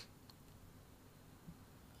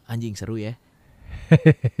 Anjing seru ya.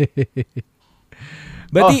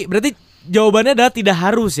 Berarti jawabannya adalah tidak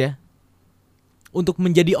harus ya. Untuk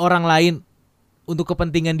menjadi orang lain, untuk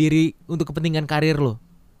kepentingan diri, untuk kepentingan karir lo.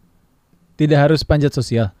 Tidak harus panjat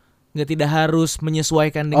sosial. Tidak harus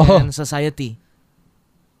menyesuaikan dengan society.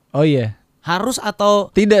 Oh iya. Harus atau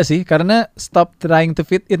tidak sih, karena stop trying to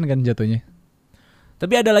fit in kan jatuhnya.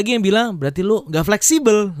 Tapi ada lagi yang bilang berarti lu gak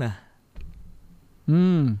fleksibel. Nah,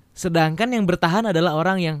 sedangkan yang bertahan adalah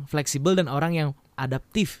orang yang fleksibel dan orang yang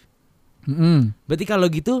adaptif. Berarti kalau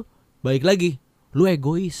gitu balik lagi, lu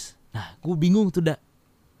egois. Nah, gue bingung tuh dak.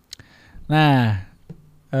 Nah,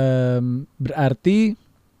 berarti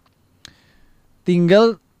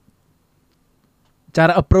tinggal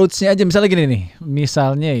cara approach-nya aja. Misalnya gini nih,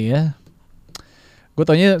 misalnya ya, gue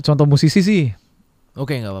taunya contoh musisi sih.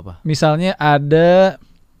 Oke, gak apa-apa. Misalnya ada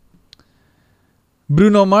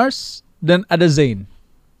Bruno Mars dan ada Zayn.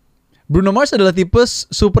 Bruno Mars adalah tipe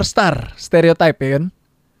superstar, stereotype ya kan.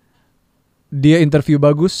 Dia interview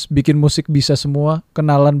bagus, bikin musik bisa semua,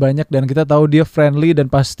 kenalan banyak, dan kita tahu dia friendly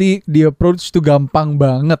dan pasti dia approach tuh gampang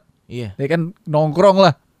banget. Iya. Ya kan, nongkrong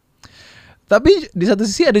lah. Tapi di satu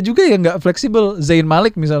sisi ada juga yang nggak fleksibel. Zayn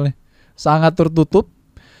Malik misalnya, sangat tertutup,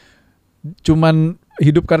 cuman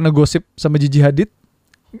hidup karena gosip sama Gigi Hadid,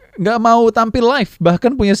 nggak mau tampil live.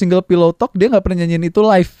 Bahkan punya single Pillow Talk, dia nggak pernah nyanyiin itu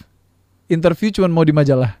live. Interview cuman mau di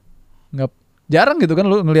majalah. Nggak, jarang gitu kan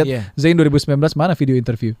lu ngelihat Zayn 2019 mana video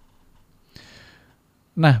interview.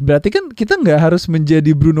 Nah berarti kan kita nggak harus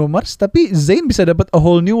menjadi Bruno Mars, tapi Zayn bisa dapat a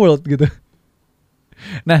whole new world gitu.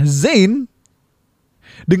 Nah Zayn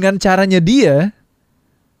dengan caranya dia,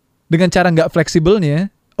 dengan cara nggak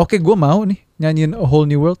fleksibelnya, oke gue mau nih nyanyiin a whole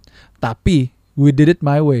new world, tapi we did it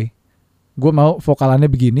my way. Gue mau vokalannya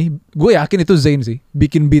begini. Gue yakin itu Zayn sih.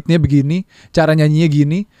 Bikin beatnya begini, cara nyanyinya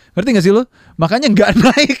gini. Ngerti gak sih lo? Makanya gak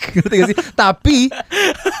naik. Ngerti gak sih? Tapi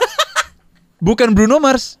bukan Bruno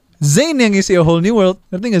Mars, Zayn yang ngisi a whole new world.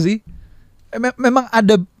 Ngerti gak sih? Memang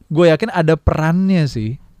ada, gue yakin ada perannya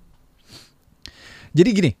sih. Jadi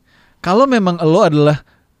gini, kalau memang lo adalah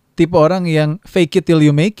tipe orang yang fake it till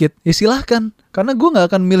you make it, ya silahkan. Karena gue gak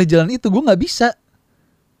akan milih jalan itu. Gue gak bisa.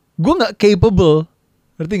 Gue gak capable.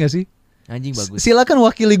 Ngerti gak sih? Anjing bagus. Silakan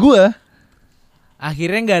wakili gue.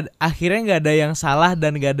 Akhirnya nggak ada yang salah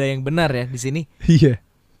dan nggak ada yang benar ya di sini. Iya.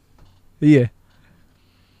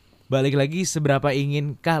 Balik lagi, seberapa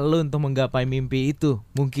inginkah lo untuk menggapai mimpi itu?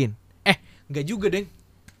 Mungkin. Nggak juga deng.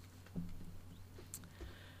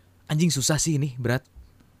 Anjing susah sih ini, berat.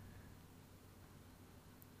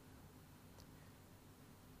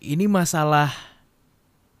 Ini masalah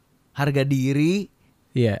harga diri.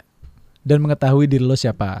 Iya. Dan mengetahui diri lo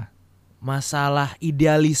siapa. Masalah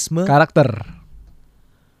idealisme, karakter.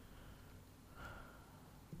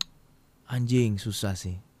 Anjing susah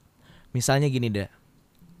sih. Misalnya gini deh,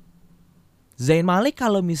 Zayn Malik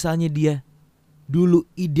kalau misalnya dia dulu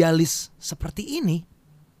idealis seperti ini,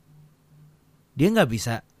 dia nggak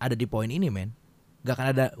bisa ada di poin ini men. Gak akan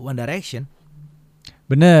ada One Direction.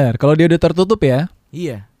 Bener, kalau dia udah tertutup ya.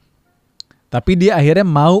 Iya. Tapi dia akhirnya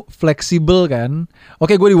mau fleksibel kan.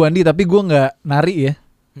 Oke gue di Wandi tapi gue gak nari ya.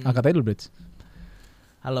 Angkat aja dulu Brits.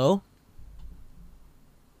 Halo.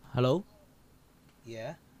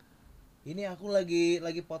 Iya. Ini aku lagi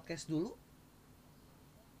podcast dulu.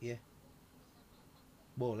 Iya.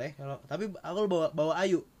 Boleh kalau, tapi aku bawa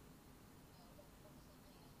Ayu.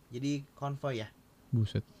 Jadi konvoy ya.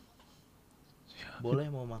 Buset. Boleh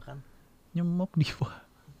mau makan. Nyemok di wah.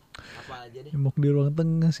 Apa aja deh. Nyemok di ruang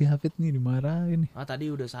tengah si Hafid nih dimarahin nih. Tadi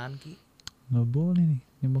udah Sanki. Nggak boleh nih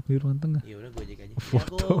nyemok di ruang tengah. Ya udah gue cek aja.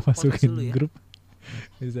 Foto masukin ya. Grup.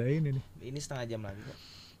 Bisa ini nih. Ini setengah jam lagi kok.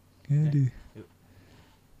 Aduh.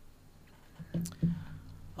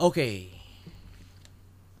 Oke.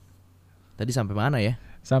 Tadi sampai mana ya?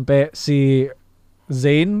 Sampai si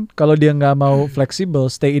Zayn kalau dia nggak mau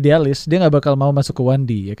fleksibel, stay idealis, dia nggak bakal mau masuk ke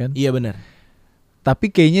Wandi ya kan? Iya benar.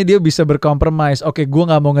 Tapi kayaknya dia bisa berkompromis. Oke, gue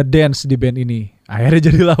nggak mau ngedance di band ini.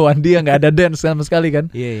 Akhirnya jadilah Wandi yang nggak ada dance sama sekali kan?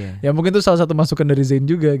 Iya. Ya mungkin itu salah satu masukan dari Zayn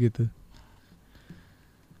juga gitu.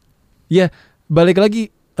 Ya balik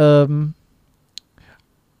lagi,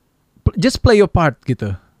 just play your part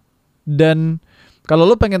gitu. Dan kalau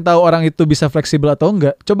lo pengen tahu orang itu bisa fleksibel atau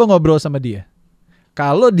enggak, coba ngobrol sama dia.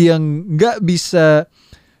 Kalau dia nggak bisa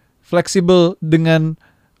fleksibel dengan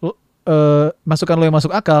masukan lo yang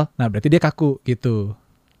masuk akal, nah berarti dia kaku gitu.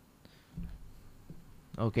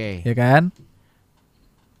 Oke. Ya kan?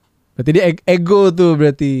 Berarti dia ego tuh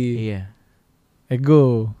berarti. Iya.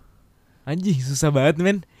 Ego. Anjing susah banget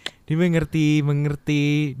men. Dia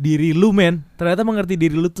mengerti diri lu men. Ternyata mengerti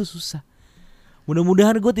diri lu tuh susah.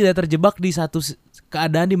 Mudah-mudahan gue tidak terjebak di satu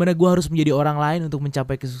keadaan di mana gue harus menjadi orang lain untuk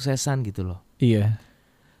mencapai kesuksesan gitu loh. Iya.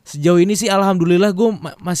 Sejauh ini sih alhamdulillah gue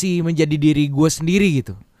masih menjadi diri gue sendiri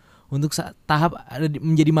gitu. Untuk tahap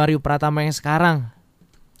menjadi Mario Pratama yang sekarang.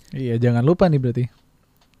 Iya, jangan lupa nih berarti.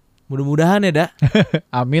 Mudah-mudahan ya, Dak.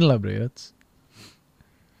 Amin lah, bro.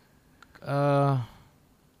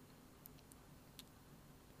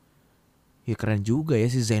 Ya keren juga ya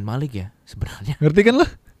si Zayn Malik ya sebenarnya. Ngerti kan lo?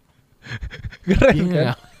 Keren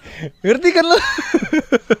kan? Ngerti kan lo?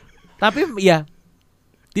 Tapi ya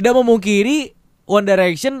tidak memungkiri One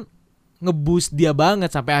Direction nge-boost dia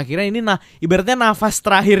banget sampai akhirnya ini ibaratnya nafas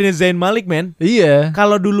terakhirnya Zayn Malik men. Iya.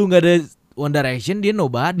 Kalau dulu nggak ada One Direction dia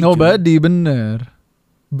nobody. Nobody bener.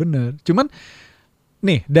 Cuman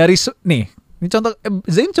nih ini contoh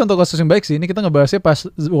Zayn contoh kasus yang baik sih. Ini kita ngebahasnya pas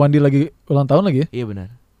Wandi lagi ulang tahun lagi ya. Iya benar.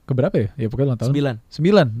 Keberapa ya? Ya pokoknya ulang tahun.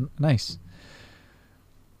 9. Nice.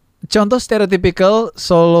 Contoh stereotypical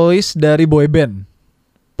soloist dari boy band.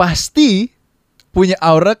 Pasti punya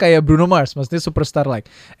aura kayak Bruno Mars, maksudnya superstar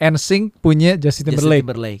like. NSYNC punya Justin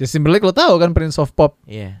Timberlake. Justin Timberlake lo tahu kan Prince of Pop.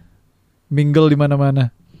 Iya. Yeah. Mingle di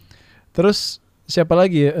mana-mana. Terus siapa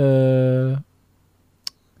lagi ya?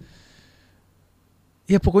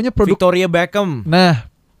 Ya pokoknya produk Victoria Beckham.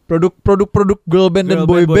 Nah, produk girl band dan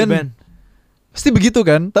boy band pasti begitu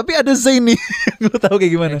kan. Tapi ada Zayn nih. Lu tahu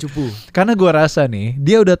kayak gimana? Yang cupu. Karena gue rasa nih,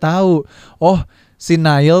 dia udah tahu. Oh, si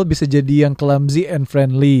Niall bisa jadi yang clumsy and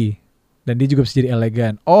friendly. Dan dia juga bisa jadi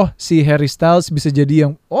elegan. Oh, si Harry Styles bisa jadi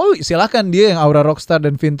yang, oh silakan dia yang aura rockstar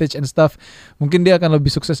dan vintage and stuff. Mungkin dia akan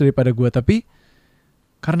lebih sukses daripada gue. Tapi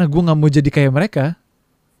karena gue gak mau jadi kayak mereka,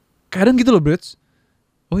 kadang gitu loh, Brits.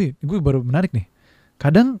 Oh iya, gue baru menarik nih.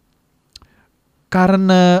 Kadang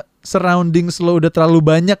karena surroundings lo udah terlalu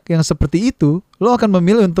banyak yang seperti itu, lo akan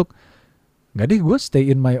memilih untuk nggak deh, gue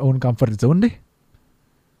stay in my own comfort zone deh.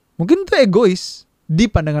 Mungkin itu egois di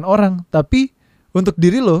pandangan orang, tapi untuk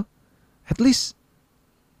diri lo, at least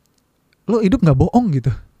lo hidup nggak bohong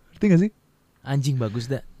gitu. Ngerti gak sih? Anjing bagus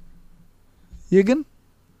dah. Iya kan?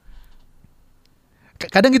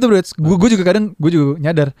 Kadang gitu bro, gue juga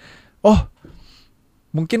nyadar. Oh,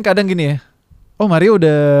 mungkin kadang gini ya. Oh Mario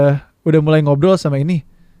udah mulai ngobrol sama ini.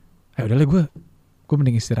 Udahlah gue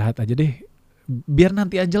mending istirahat aja deh. Biar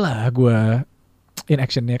nanti aja lah gue in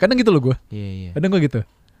actionnya. Kadang gitu loh gue. Iya. Kadang gue gitu.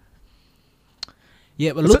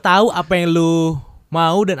 Ya lu tahu apa yang lu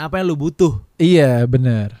mau dan apa yang lu butuh. Iya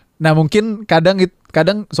benar. Nah mungkin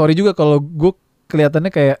kadang sorry juga kalau gue kelihatannya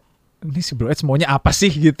kayak ini si Bro Eds maunya apa sih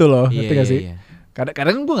gitu loh. Ngerti gak sih? Iya.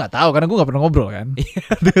 Kadang gue gak tahu karena gue gak pernah ngobrol kan.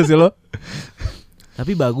 Ngerti gak sih lo?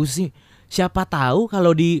 Tapi bagus sih. Siapa tahu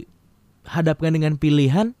kalau dihadapkan dengan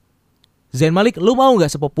pilihan Zayn Malik, lu mau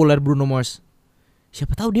gak sepopuler Bruno Mars?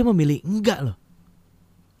 Siapa tahu dia memilih enggak loh.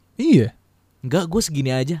 Iya. Enggak, gue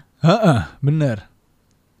segini aja. Bener.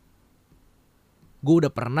 Gue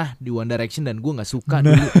udah pernah di One Direction dan gue gak suka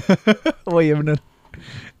dulu. Oh iya bener.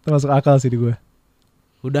 Itu masuk akal sih di gue.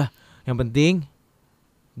 Udah, yang penting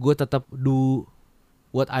gue tetap do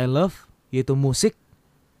what I love, yaitu musik.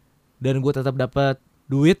 Dan gue tetap dapat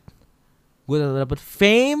duit. Gue tetap dapat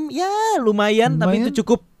fame. Ya lumayan, tapi itu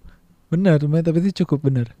cukup. Bener, tapi itu cukup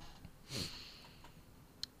bener.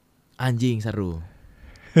 Anjing seru.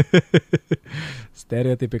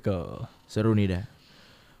 Stereotypical. Seru nih dah.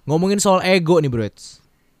 Ngomongin soal ego nih bro.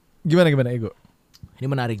 Gimana ego? Ini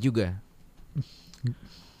menarik juga.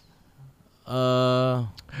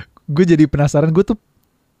 Gue jadi penasaran. Gue tuh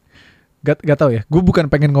gak tahu ya. Gue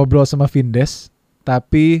bukan pengen ngobrol sama Vindes,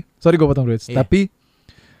 tapi sorry gue potong bro. Iya. Tapi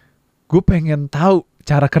gue pengen tahu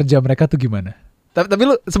cara kerja mereka tuh gimana. Tapi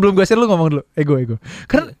lu sebelum gue share lu ngomong dulu ego.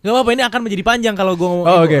 Karena gak apa-apa, ini akan menjadi panjang kalau gue ngomong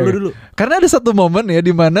ego. Lu dulu. Karena ada satu momen ya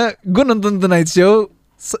di mana gue nonton Tonight Show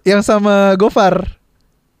yang sama Gofar.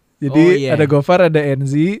 Jadi ada Gofar, ada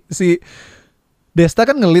Enzi, si Desta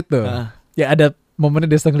kan ngelit tuh. Ya ada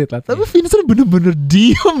momennya Desta ngelit lah. Tapi Vincent bener-bener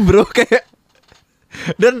diem bro kayak.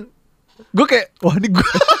 Dan gue kayak wah ini gue.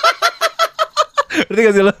 Ngerti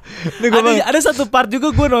gak sih lo? Ada satu part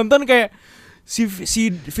juga gue nonton kayak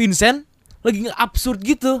si Vincent lagi nge-absurd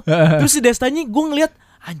gitu. Terus si Destanya gue ngeliat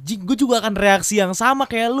anjing, gue juga akan reaksi yang sama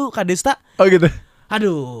kayak lu Kak Desta. Oh gitu.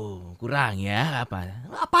 Aduh kurang ya.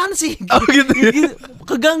 Apaan sih? Oh gitu ya?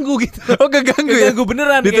 Keganggu gitu. Oh keganggu ya? Keganggu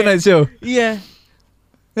beneran. Di Tonight Show? Iya.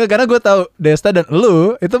 Nggak, karena gue tahu Desta dan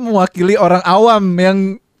lu itu mewakili orang awam yang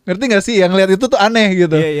ngerti gak sih? Yang lihat itu tuh aneh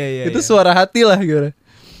gitu. Iya, itu suara hati lah gitu.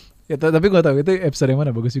 Ya, tapi gue tahu itu episode yang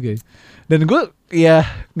mana bagus juga ya. Dan gue ya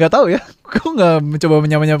nggak tahu ya, gue nggak mencoba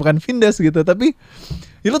menyamakan Vindes gitu. Tapi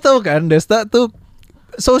ya, lo tahu kan Desta tuh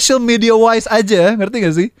social media wise aja, ngerti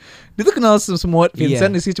gak sih? Dia tuh kenal semua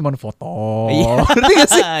Vincent isi cuma foto, ngerti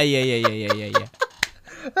gak sih? Iya.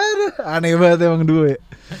 Aduh, aneh banget emang dua ya.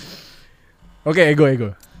 Oke,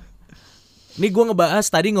 ego. Ini gue ngebahas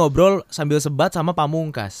tadi ngobrol sambil sebat sama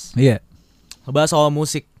Pamungkas. Iya. Ngebahas soal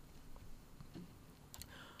musik.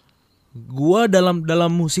 Gua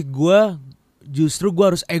dalam musik gua justru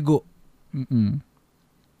gua harus ego.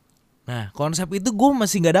 Nah konsep itu gua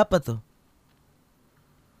masih nggak dapet tuh.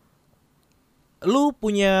 Lu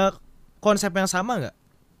punya konsep yang sama nggak?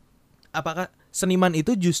 Apakah seniman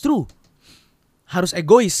itu justru harus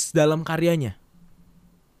egois dalam karyanya?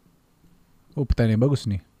 Oh pertanyaan yang bagus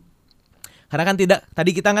nih. Karena kan tidak.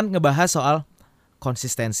 Tadi kita kan ngebahas soal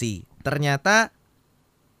konsistensi. Ternyata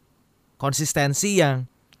konsistensi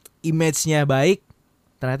yang image-nya baik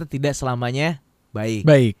ternyata tidak selamanya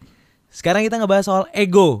baik. Sekarang kita ngebahas soal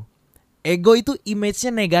ego. Ego itu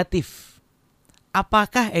image-nya negatif.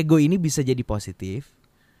 Apakah ego ini bisa jadi positif?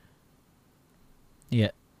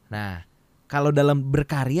 Iya. Nah, kalau dalam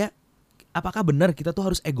berkarya, apakah benar kita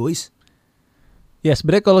tuh harus egois? Ya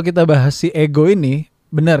sebenarnya kalau kita bahas si ego ini,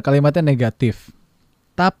 benar kalimatnya negatif.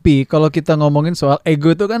 Tapi kalau kita ngomongin soal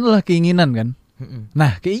ego itu kan adalah keinginan kan.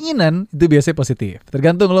 Nah keinginan itu biasanya positif.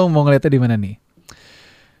 Tergantung lo mau ngeliatnya di mana nih.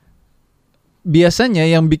 biasanya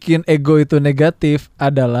yang bikin ego itu negatif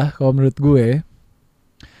adalah kalau menurut gue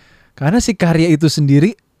karena si karya itu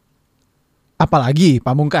sendiri, apalagi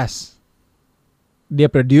Pamungkas, dia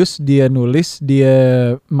produce, dia nulis,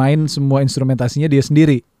 dia main semua instrumentasinya dia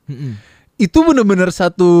sendiri. Itu benar-benar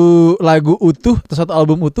satu lagu utuh atau satu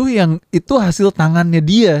album utuh yang itu hasil tangannya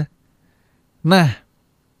dia. Nah,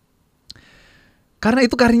 karena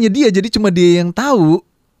itu karyanya dia, jadi cuma dia yang tahu.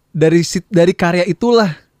 Dari karya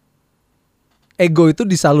itulah ego itu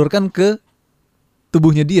disalurkan ke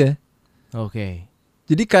tubuhnya dia. Oke.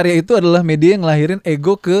 Jadi karya itu adalah media yang ngelahirin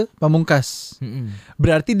ego ke Pamungkas.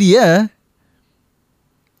 Berarti dia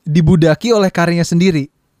dibudaki oleh karyanya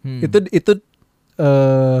sendiri. Itu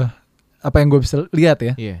apa yang gue bisa lihat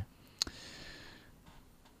ya. Yeah.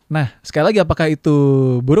 Nah, sekali lagi apakah itu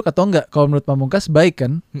buruk atau enggak? Kalau menurut Pamungkas baik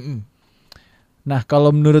kan? Nah,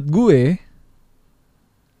 kalau menurut gue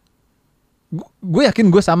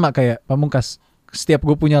yakin gue sama kayak Pamungkas. Setiap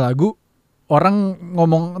gue punya lagu, orang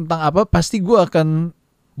ngomong tentang apa, pasti gue akan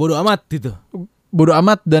bodo amat gitu. Bodo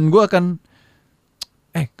amat, dan gue akan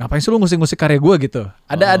ngapain sih lu ngusik-ngusik karya gue gitu.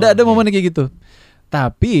 Ada momen kayak gitu.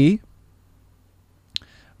 Tapi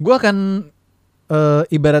gue akan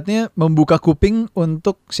ibaratnya membuka kuping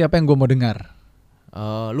untuk siapa yang gue mau dengar.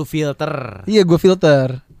 Lu filter. Iya, gue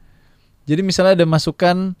filter. Jadi misalnya ada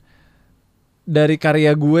masukan dari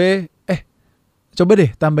karya gue, coba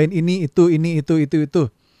deh tambahin ini, itu.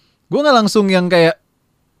 Gue gak langsung yang kayak,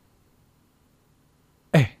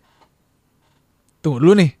 tunggu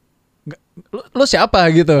dulu nih, lo siapa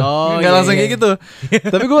gitu. Gak langsung kayak gitu.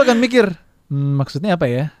 Tapi gue akan mikir, maksudnya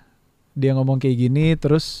apa ya? Dia ngomong kayak gini,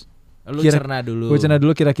 terus lu cerna dulu. Gue cerna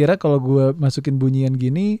dulu kira-kira kalau gue masukin bunyian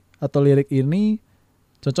gini atau lirik ini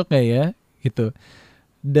cocok gak ya? Gitu.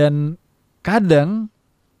 Dan kadang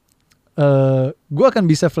gue akan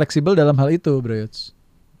bisa fleksibel dalam hal itu, Bro Yots.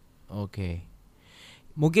 Oke.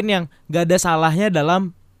 Mungkin yang gak ada salahnya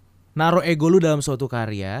dalam naruh ego lu dalam suatu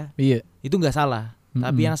karya. Iya. Itu gak salah.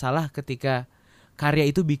 Tapi yang salah ketika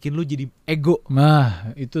karya itu bikin lu jadi ego.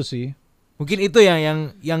 Nah, itu sih. Mungkin itu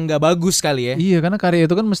yang gak bagus kali ya. Iya, karena karya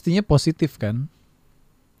itu kan mestinya positif kan.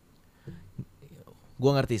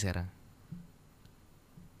 Gue ngerti sekarang.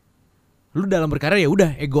 Lu dalam berkarya ya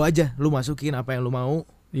udah ego aja. Lu masukin apa yang lu mau.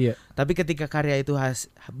 Iya. Tapi ketika karya itu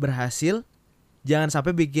berhasil, jangan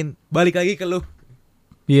sampai bikin balik lagi ke lu.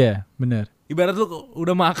 Iya, benar. Ibarat lu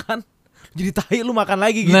udah makan, jadi tai lu makan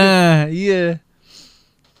lagi gitu. Nah, iya.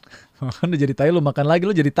 Makan udah jadi tai, lu makan lagi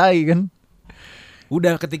lu jadi tai kan.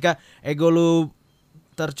 Udah ketika ego lu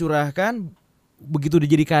tercurahkan, begitu udah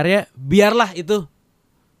jadi karya, biarlah itu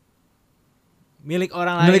milik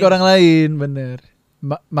orang lain. Milik orang lain, bener.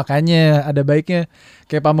 Makanya ada baiknya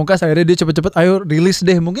kayak Pamungkas akhirnya dia cepet-cepet ayo rilis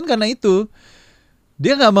deh. Mungkin karena itu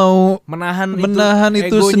dia nggak mau menahan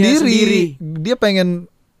itu sendiri. Dia pengen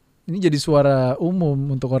ini jadi suara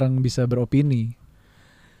umum untuk orang bisa beropini.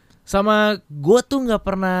 Sama gue tuh nggak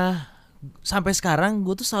pernah sampai sekarang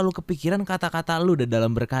gue tuh selalu kepikiran kata-kata lu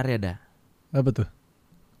dalam berkarya dah. Apa tuh?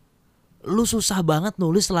 Lu susah banget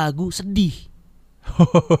nulis lagu sedih.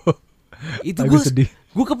 Itu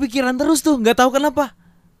gue kepikiran terus tuh, nggak tahu kenapa.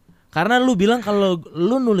 Karena lu bilang kalau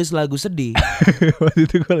lu nulis lagu sedih, waktu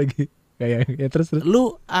itu gue lagi kayak ya terus.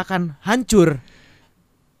 Lu akan hancur.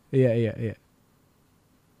 Iya.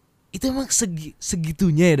 Itu emang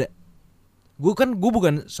segitunya ya, dak. Gue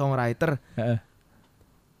bukan songwriter.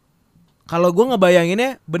 Kalau gue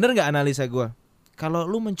ngebayanginnya, bener nggak analisa gue? Kalau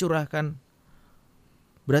lu mencurahkan,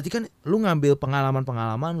 berarti kan lu ngambil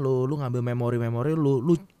pengalaman lu ngambil memori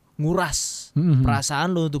lu nguras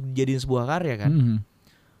perasaan lu untuk dijadiin sebuah karya kan.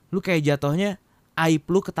 Lu kayak jatuhnya aib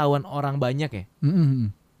lu ketahuan orang banyak ya.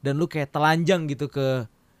 Dan lu kayak telanjang gitu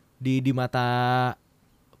di mata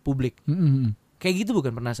publik. Kayak gitu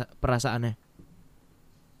bukan perasaannya?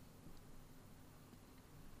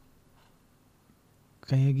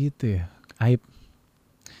 Kayak gitu ya. Aib.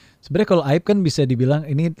 Sebenarnya kalau aib kan bisa dibilang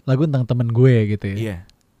ini lagu tentang temen gue gitu ya. Iya.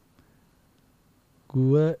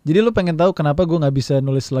 Jadi lu pengen tahu kenapa gue nggak bisa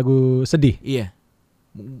nulis lagu sedih? Iya.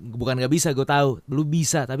 Bukan nggak bisa, gue tahu. Lu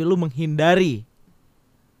bisa, tapi lu menghindari.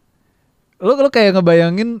 Lu kayak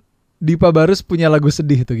ngebayangin Dipa Barus punya lagu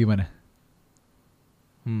sedih itu gimana?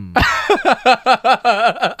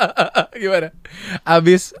 Gimana?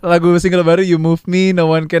 Abis lagu single baru You Move Me, No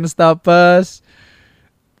One Can Stop Us,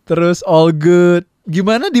 terus All Good.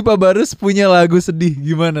 Gimana Dipa Barus punya lagu sedih?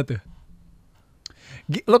 Gimana tuh?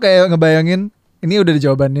 Lo kayak ngebayangin, ini udah di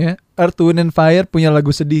jawabannya, Earth, Wind and Fire punya lagu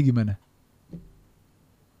sedih gimana?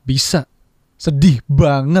 Bisa. Sedih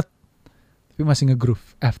banget. Tapi masih nge-groove.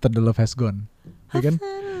 After the Love Has Gone. Ya kan?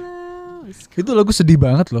 Itu lagu sedih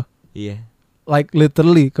banget loh. Iya. like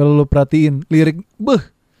literally kalau lo perhatiin lirik,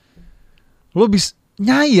 lo bisa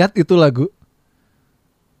nyayat itu lagu.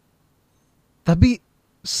 Tapi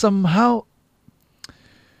somehow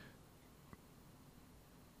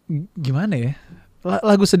gimana ya?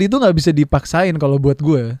 Lagu sedih itu nggak bisa dipaksain kalau buat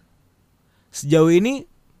gue. Sejauh ini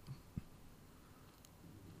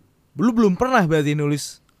lu belum pernah berarti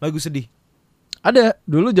nulis lagu sedih? Ada,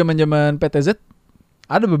 dulu zaman-zaman PTZ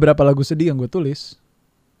ada beberapa lagu sedih yang gue tulis.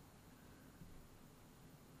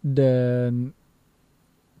 Dan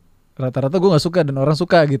rata-rata gue gak suka dan orang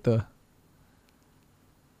suka gitu.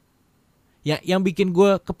 Yang bikin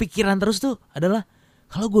gue kepikiran terus tuh adalah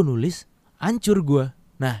kalau gue nulis hancur gue.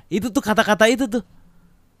 Nah itu tuh kata-kata itu tuh.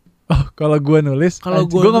 Oh kalau gue nulis,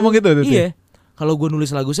 gue ngomong gitu. Iya. Kalau gue nulis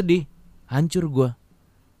lagu sedih hancur gue.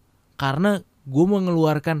 Karena gue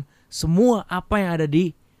mengeluarkan semua apa yang ada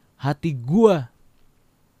di hati gue.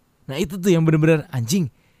 Nah itu tuh yang bener-bener anjing.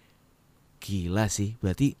 Gila sih.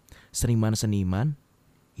 Berarti seniman-seniman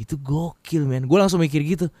itu gokil men. Gue langsung mikir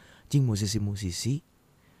gitu. Anjing musisi-musisi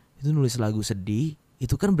itu nulis lagu sedih.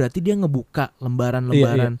 Itu kan berarti dia ngebuka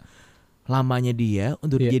lembaran-lembaran lamanya dia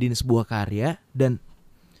untuk dijadiin sebuah karya. Dan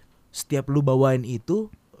setiap lu bawain itu,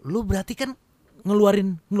 lu berarti kan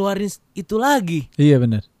ngeluarin itu lagi. Iya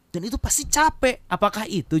benar. Dan itu pasti capek. Apakah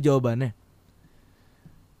itu jawabannya?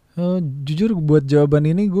 Jujur buat jawaban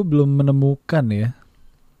ini gue belum menemukan ya.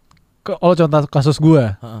 Kalau contoh kasus gue.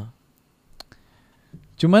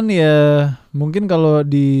 Cuman ya mungkin kalau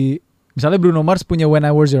di misalnya Bruno Mars punya When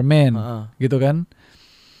I Was Your Man gitu kan.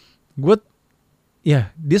 Gue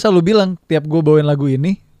ya dia selalu bilang tiap gue bawain lagu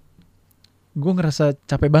ini gue ngerasa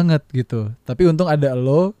capek banget gitu. Tapi untung ada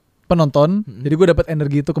lo penonton, jadi gue dapat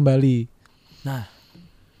energi itu kembali. Nah,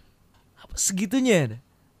 apa segitunya?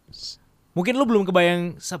 Mungkin lo belum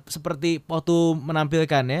kebayang seperti waktu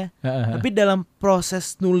menampilkan ya. Tapi dalam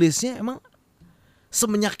proses nulisnya emang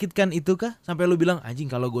semenyakitkan itu kah? Sampai lo bilang anjing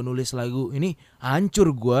kalau gue nulis lagu ini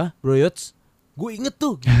hancur gue, broyots. Gue inget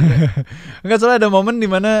tuh. Enggak, soalnya ada momen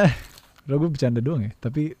dimana gue bercanda doang ya,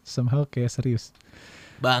 tapi somehow kayak serius.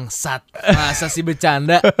 Bangsat, masa sih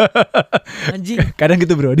bercanda? Anjing. Kadang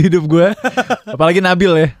gitu bro di hidup gue. Apalagi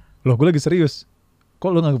Nabil ya. Loh gue lagi serius,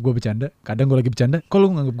 kok lu nganggap gue bercanda? Kadang gue lagi bercanda, kok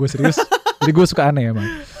lu nganggap gue serius? Jadi gue suka aneh emang.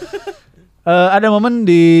 Ada momen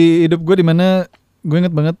di hidup gue dimana gue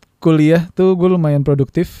inget banget kuliah tuh gue lumayan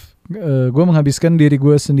produktif. Gue menghabiskan diri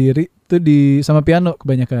gue sendiri tuh sama piano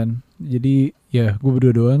kebanyakan. Jadi ya gue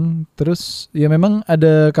berdua doang. Terus ya memang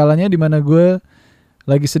ada kalanya dimana gue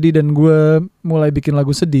lagi sedih dan gue mulai bikin lagu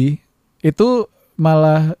sedih. Itu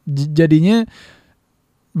malah jadinya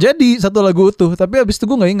jadi satu lagu utuh. Tapi abis itu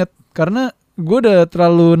gue gak inget karena gue udah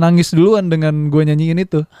terlalu nangis duluan dengan gue nyanyiin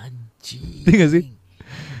itu. Anjing. Iya gak sih?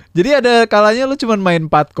 Jadi ada kalanya lu cuma main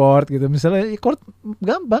 4 chord gitu. Misalnya chord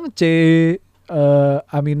gampang C,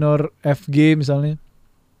 A minor, F, G misalnya.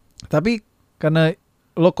 Tapi karena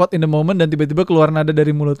lo caught in the moment dan tiba-tiba keluar nada dari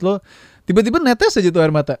mulut lo, tiba-tiba netes aja tuh air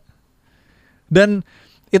mata. Dan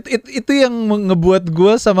itu yang ngebuat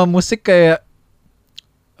gue sama musik kayak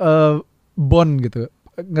bond gitu.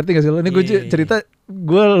 Ngerti gak sih lo? Ini gue cerita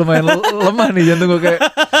gue lumayan lemah nih jantung gue kayak.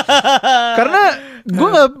 Karena gue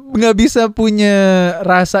nggak bisa punya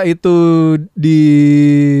rasa itu di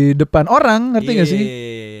depan orang, ngerti gak sih?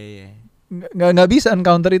 Nggak bisa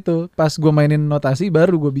encounter itu. Pas gue mainin notasi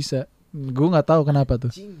baru gue bisa. Gue nggak tahu kenapa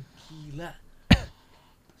tuh. Gila.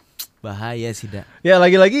 Bahaya sih dak. Ya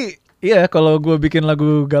lagi-lagi. Iya, kalau gue bikin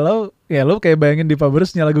lagu galau, ya lo kayak bayangin di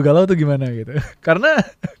Faberusnya lagu galau tuh gimana gitu. Karena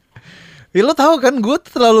ya lo tahu kan gue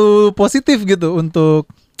terlalu positif gitu untuk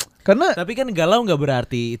karena. Tapi kan galau nggak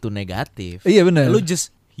berarti itu negatif. Iya benar.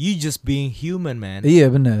 You just being human man. Iya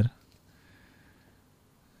benar.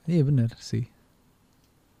 Iya benar sih.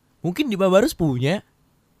 Mungkin di Barbarus punya.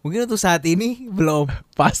 Mungkin untuk saat ini belum.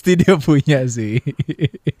 Pasti dia punya sih.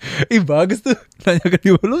 Ih bagus tuh. Tanya ke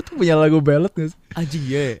dia, lu tuh punya lagu ballad gak sih? Anjing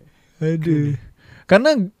ya. Aduh.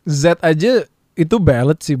 Karena Z aja itu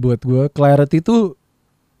ballad sih buat gue. Clarity itu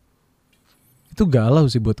galau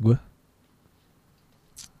sih buat gue.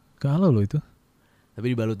 Galau loh itu.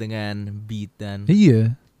 Tapi dibalut dengan beat dan.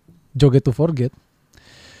 Iya. Joget to Forget.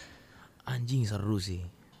 Anjing seru sih.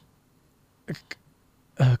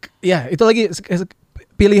 Ya itu lagi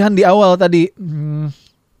pilihan di awal tadi.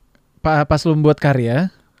 Pas lo membuat karya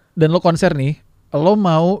dan lo konser nih, lo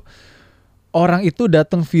mau orang itu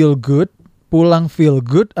datang feel good, pulang feel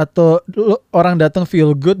good, atau orang datang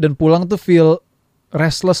feel good dan pulang tuh feel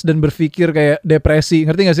restless dan berpikir kayak depresi,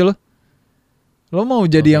 ngerti gak sih lo? Lo mau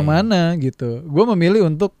jadi yang mana gitu? Gue memilih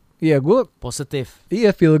untuk ya gue positif.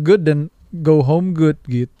 Iya feel good dan go home good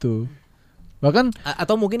gitu. Bahkan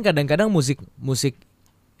atau mungkin kadang-kadang musik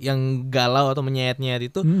yang galau atau menyayat-nyayat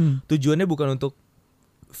itu tujuannya bukan untuk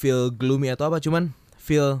feel gloomy atau apa, cuman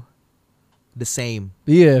feel the same.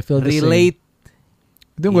 Iya, feel the relate. same.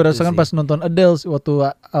 Itu gue Gitu rasakan sih. pas nonton Adele waktu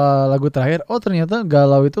lagu terakhir. Oh ternyata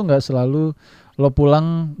galau itu nggak selalu lo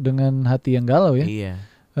pulang dengan hati yang galau ya. Iya.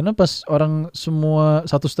 Karena pas orang semua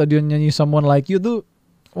satu stadion nyanyi Someone Like You tuh,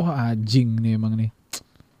 wah anjing nih emang nih.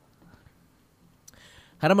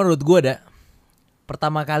 Karena menurut gue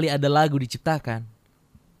pertama kali ada lagu diciptakan,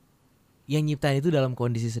 yang nyiptain itu dalam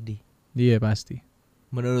kondisi sedih. Iya pasti.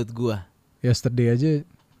 Menurut gue. Yesterday aja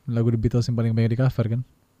lagu The Beatles yang paling banyak di cover kan.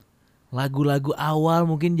 Lagu-lagu awal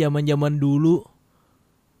mungkin zaman-zaman dulu.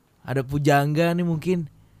 Ada pujangga nih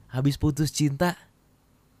mungkin habis putus cinta.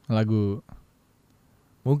 Lagu.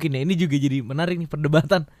 Mungkin ya ini juga jadi menarik nih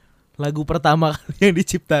perdebatan. Lagu pertama kali yang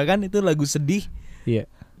diciptakan itu lagu sedih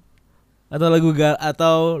Iya.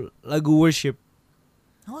 atau lagu worship.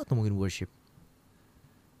 Atau mungkin worship.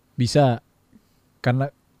 Bisa.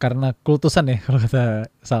 Karena kultusan ya kalau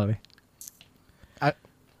kata Sal ya.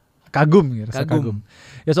 Kagum gitu, rasa kagum.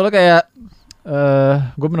 Ya soalnya kayak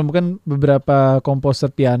gue menemukan beberapa komposer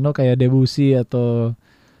piano kayak Debussy atau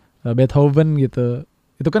Beethoven gitu.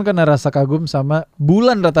 Itu kan karena rasa kagum sama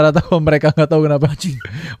bulan rata-rata kalau mereka nggak tahu kenapa.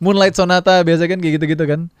 Moonlight Sonata biasa kan kayak gitu-gitu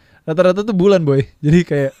kan. Rata-rata tuh bulan boy. Jadi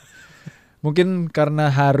kayak mungkin karena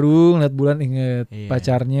haru ngeliat bulan inget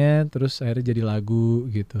pacarnya, terus akhirnya jadi lagu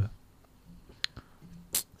gitu.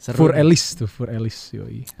 Seru. For Alice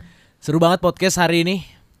yoi. Seru banget podcast hari ini.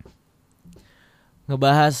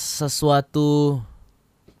 Ngebahas sesuatu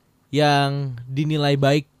yang dinilai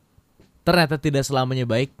baik ternyata tidak selamanya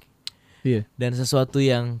baik. Iya. Dan sesuatu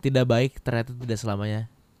yang tidak baik ternyata tidak selamanya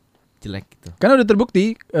jelek gitu. Karena udah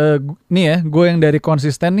terbukti nih ya, gue yang dari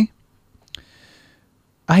konsisten nih.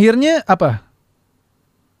 Akhirnya apa?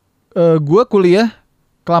 Gue kuliah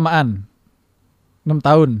kelamaan 6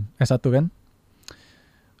 tahun S1 kan.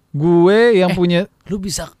 Gue yang punya. Lu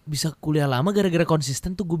bisa kuliah lama gara-gara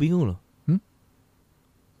konsisten tuh gue bingung loh.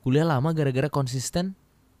 Kuliah lama gara-gara konsisten.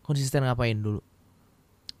 Konsisten ngapain dulu?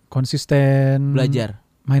 Konsisten belajar.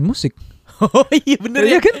 Main musik. Oh iya bener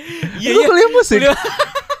ya kan? Iya, Gue kuliah musik.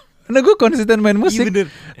 Karena gue konsisten main musik. Iya,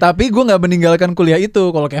 tapi gue gak meninggalkan kuliah itu.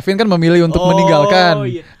 Kalau Kevin kan memilih untuk meninggalkan.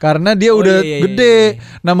 Iya. Karena dia udah iya, gede.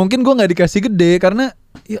 Iya. Nah mungkin gue gak dikasih gede. Karena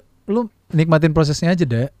ya, lu nikmatin prosesnya aja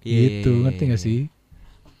dah. Iya, Gitu ngerti gak sih?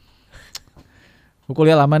 Gue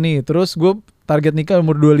kuliah lama nih. Terus gue target nikah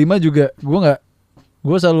umur 25 juga.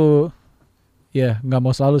 Gue selalu, ya gak mau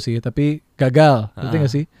selalu sih, tapi gagal. Ngerti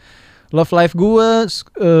gak sih? Love life gue,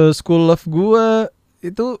 school love gue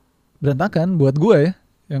itu berantakan buat gue ya.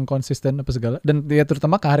 Yang konsisten apa segala. Dan ya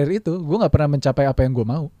terutama karir itu, gue gak pernah mencapai apa yang gue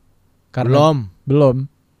mau. Karena belum.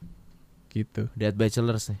 Gitu. Dead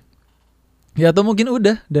Bachelors nih. Ya atau mungkin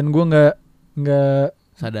udah, dan gue gak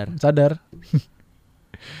sadar.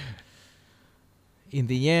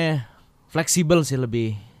 Intinya fleksibel sih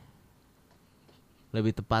lebih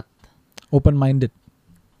tepat. Open minded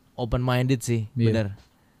sih, Iya. benar.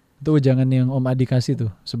 Itu jangan yang Om Adi kasih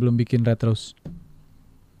tuh sebelum bikin retros.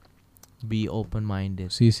 Be open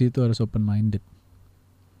minded. Sisi itu harus open minded.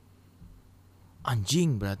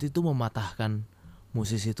 Anjing, berarti itu mematahkan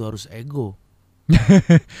musisi itu harus ego.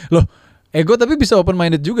 Loh, ego tapi bisa open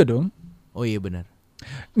minded juga dong. Oh iya benar.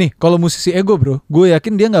 Nih, kalau musisi ego bro, gue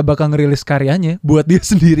yakin dia gak bakal ngerilis karyanya buat dia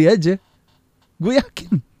sendiri aja. Gue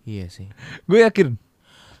yakin. Iya sih. Gue yakin.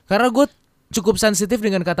 Karena gue cukup sensitif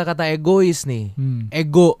dengan kata-kata egois nih.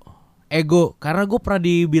 Ego. Karena gue pernah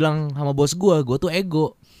dibilang sama bos gue tuh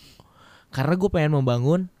ego. Karena gue pengen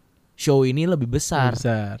membangun show ini lebih besar.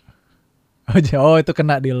 Oh itu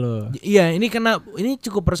kena di lo. Iya, ini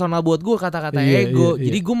cukup personal buat gue kata-kata ego. Iya.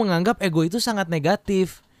 Jadi gue menganggap ego itu sangat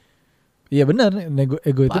negatif. Iya benar,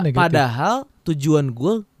 ego itu negatif. Padahal tujuan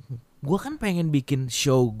gue kan pengen bikin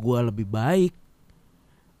show gue lebih baik.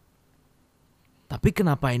 Tapi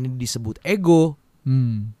kenapa ini disebut ego?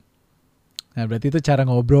 Nah berarti itu cara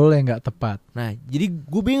ngobrol yang gak tepat. Nah jadi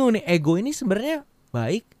gue bingung nih, ego ini sebenarnya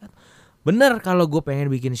baik. Bener kalau gue pengen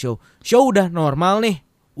bikin show udah normal nih,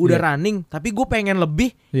 udah running, tapi gue pengen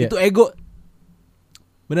lebih, itu ego.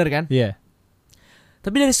 Bener kan? Iya.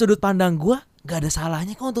 Tapi dari sudut pandang gue gak ada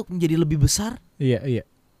salahnya kok untuk menjadi lebih besar. Iya.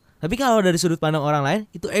 Tapi kalau dari sudut pandang orang lain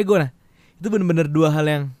itu ego. Nah itu bener-bener dua hal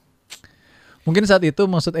yang mungkin saat itu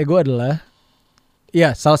maksud ego adalah,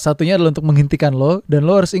 ya salah satunya adalah untuk menghentikan lo. Dan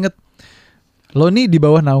lo harus ingat, lo nih di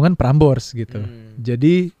bawah naungan Prambors gitu.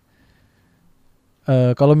 Jadi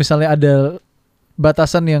kalau misalnya ada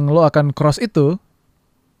batasan yang lo akan cross itu,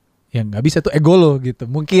 ya gak bisa tuh ego lo gitu.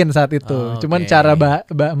 Mungkin saat itu. Cuman cara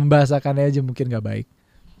membahasakannya aja mungkin gak baik.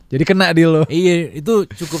 Jadi kena di lo. Iya, itu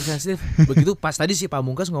cukup sensitif. Begitu pas tadi si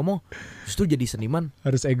Pamungkas ngomong, justru jadi seniman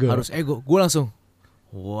Harus ego. harus ego. Gue langsung,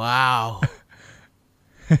 wow.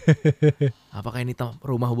 Apakah ini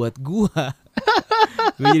rumah buat gua?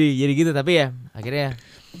 Gue jadi gitu, tapi ya akhirnya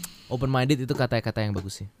open minded itu kata-kata yang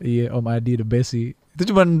bagus sih. Iya, Om Adi the best sih.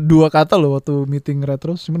 Itu cuma 2 kata loh waktu meeting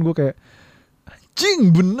retro. Cuman gue kayak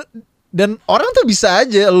anjing bener. Dan orang tuh bisa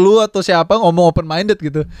aja lu atau siapa ngomong open minded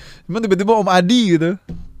gitu. Cuman tiba-tiba Om Adi gitu.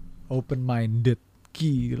 Open minded.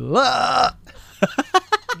 Gila.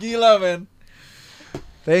 Gila men.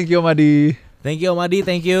 Thank you Om Adi. Thank you Om Adi,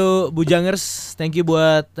 thank you Bujangers, thank you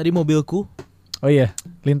buat tadi mobilku. Oh iya,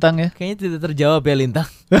 Lintang ya. Kayaknya tidak terjawab ya Lintang.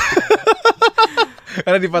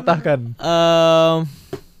 Karena dipatahkan.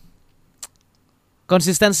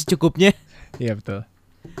 Konsisten secukupnya. Iya betul.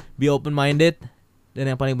 Be open minded. Dan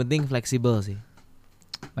yang paling penting fleksibel sih.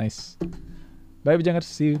 Nice. Bye Bujangers,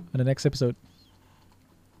 see you on the next episode.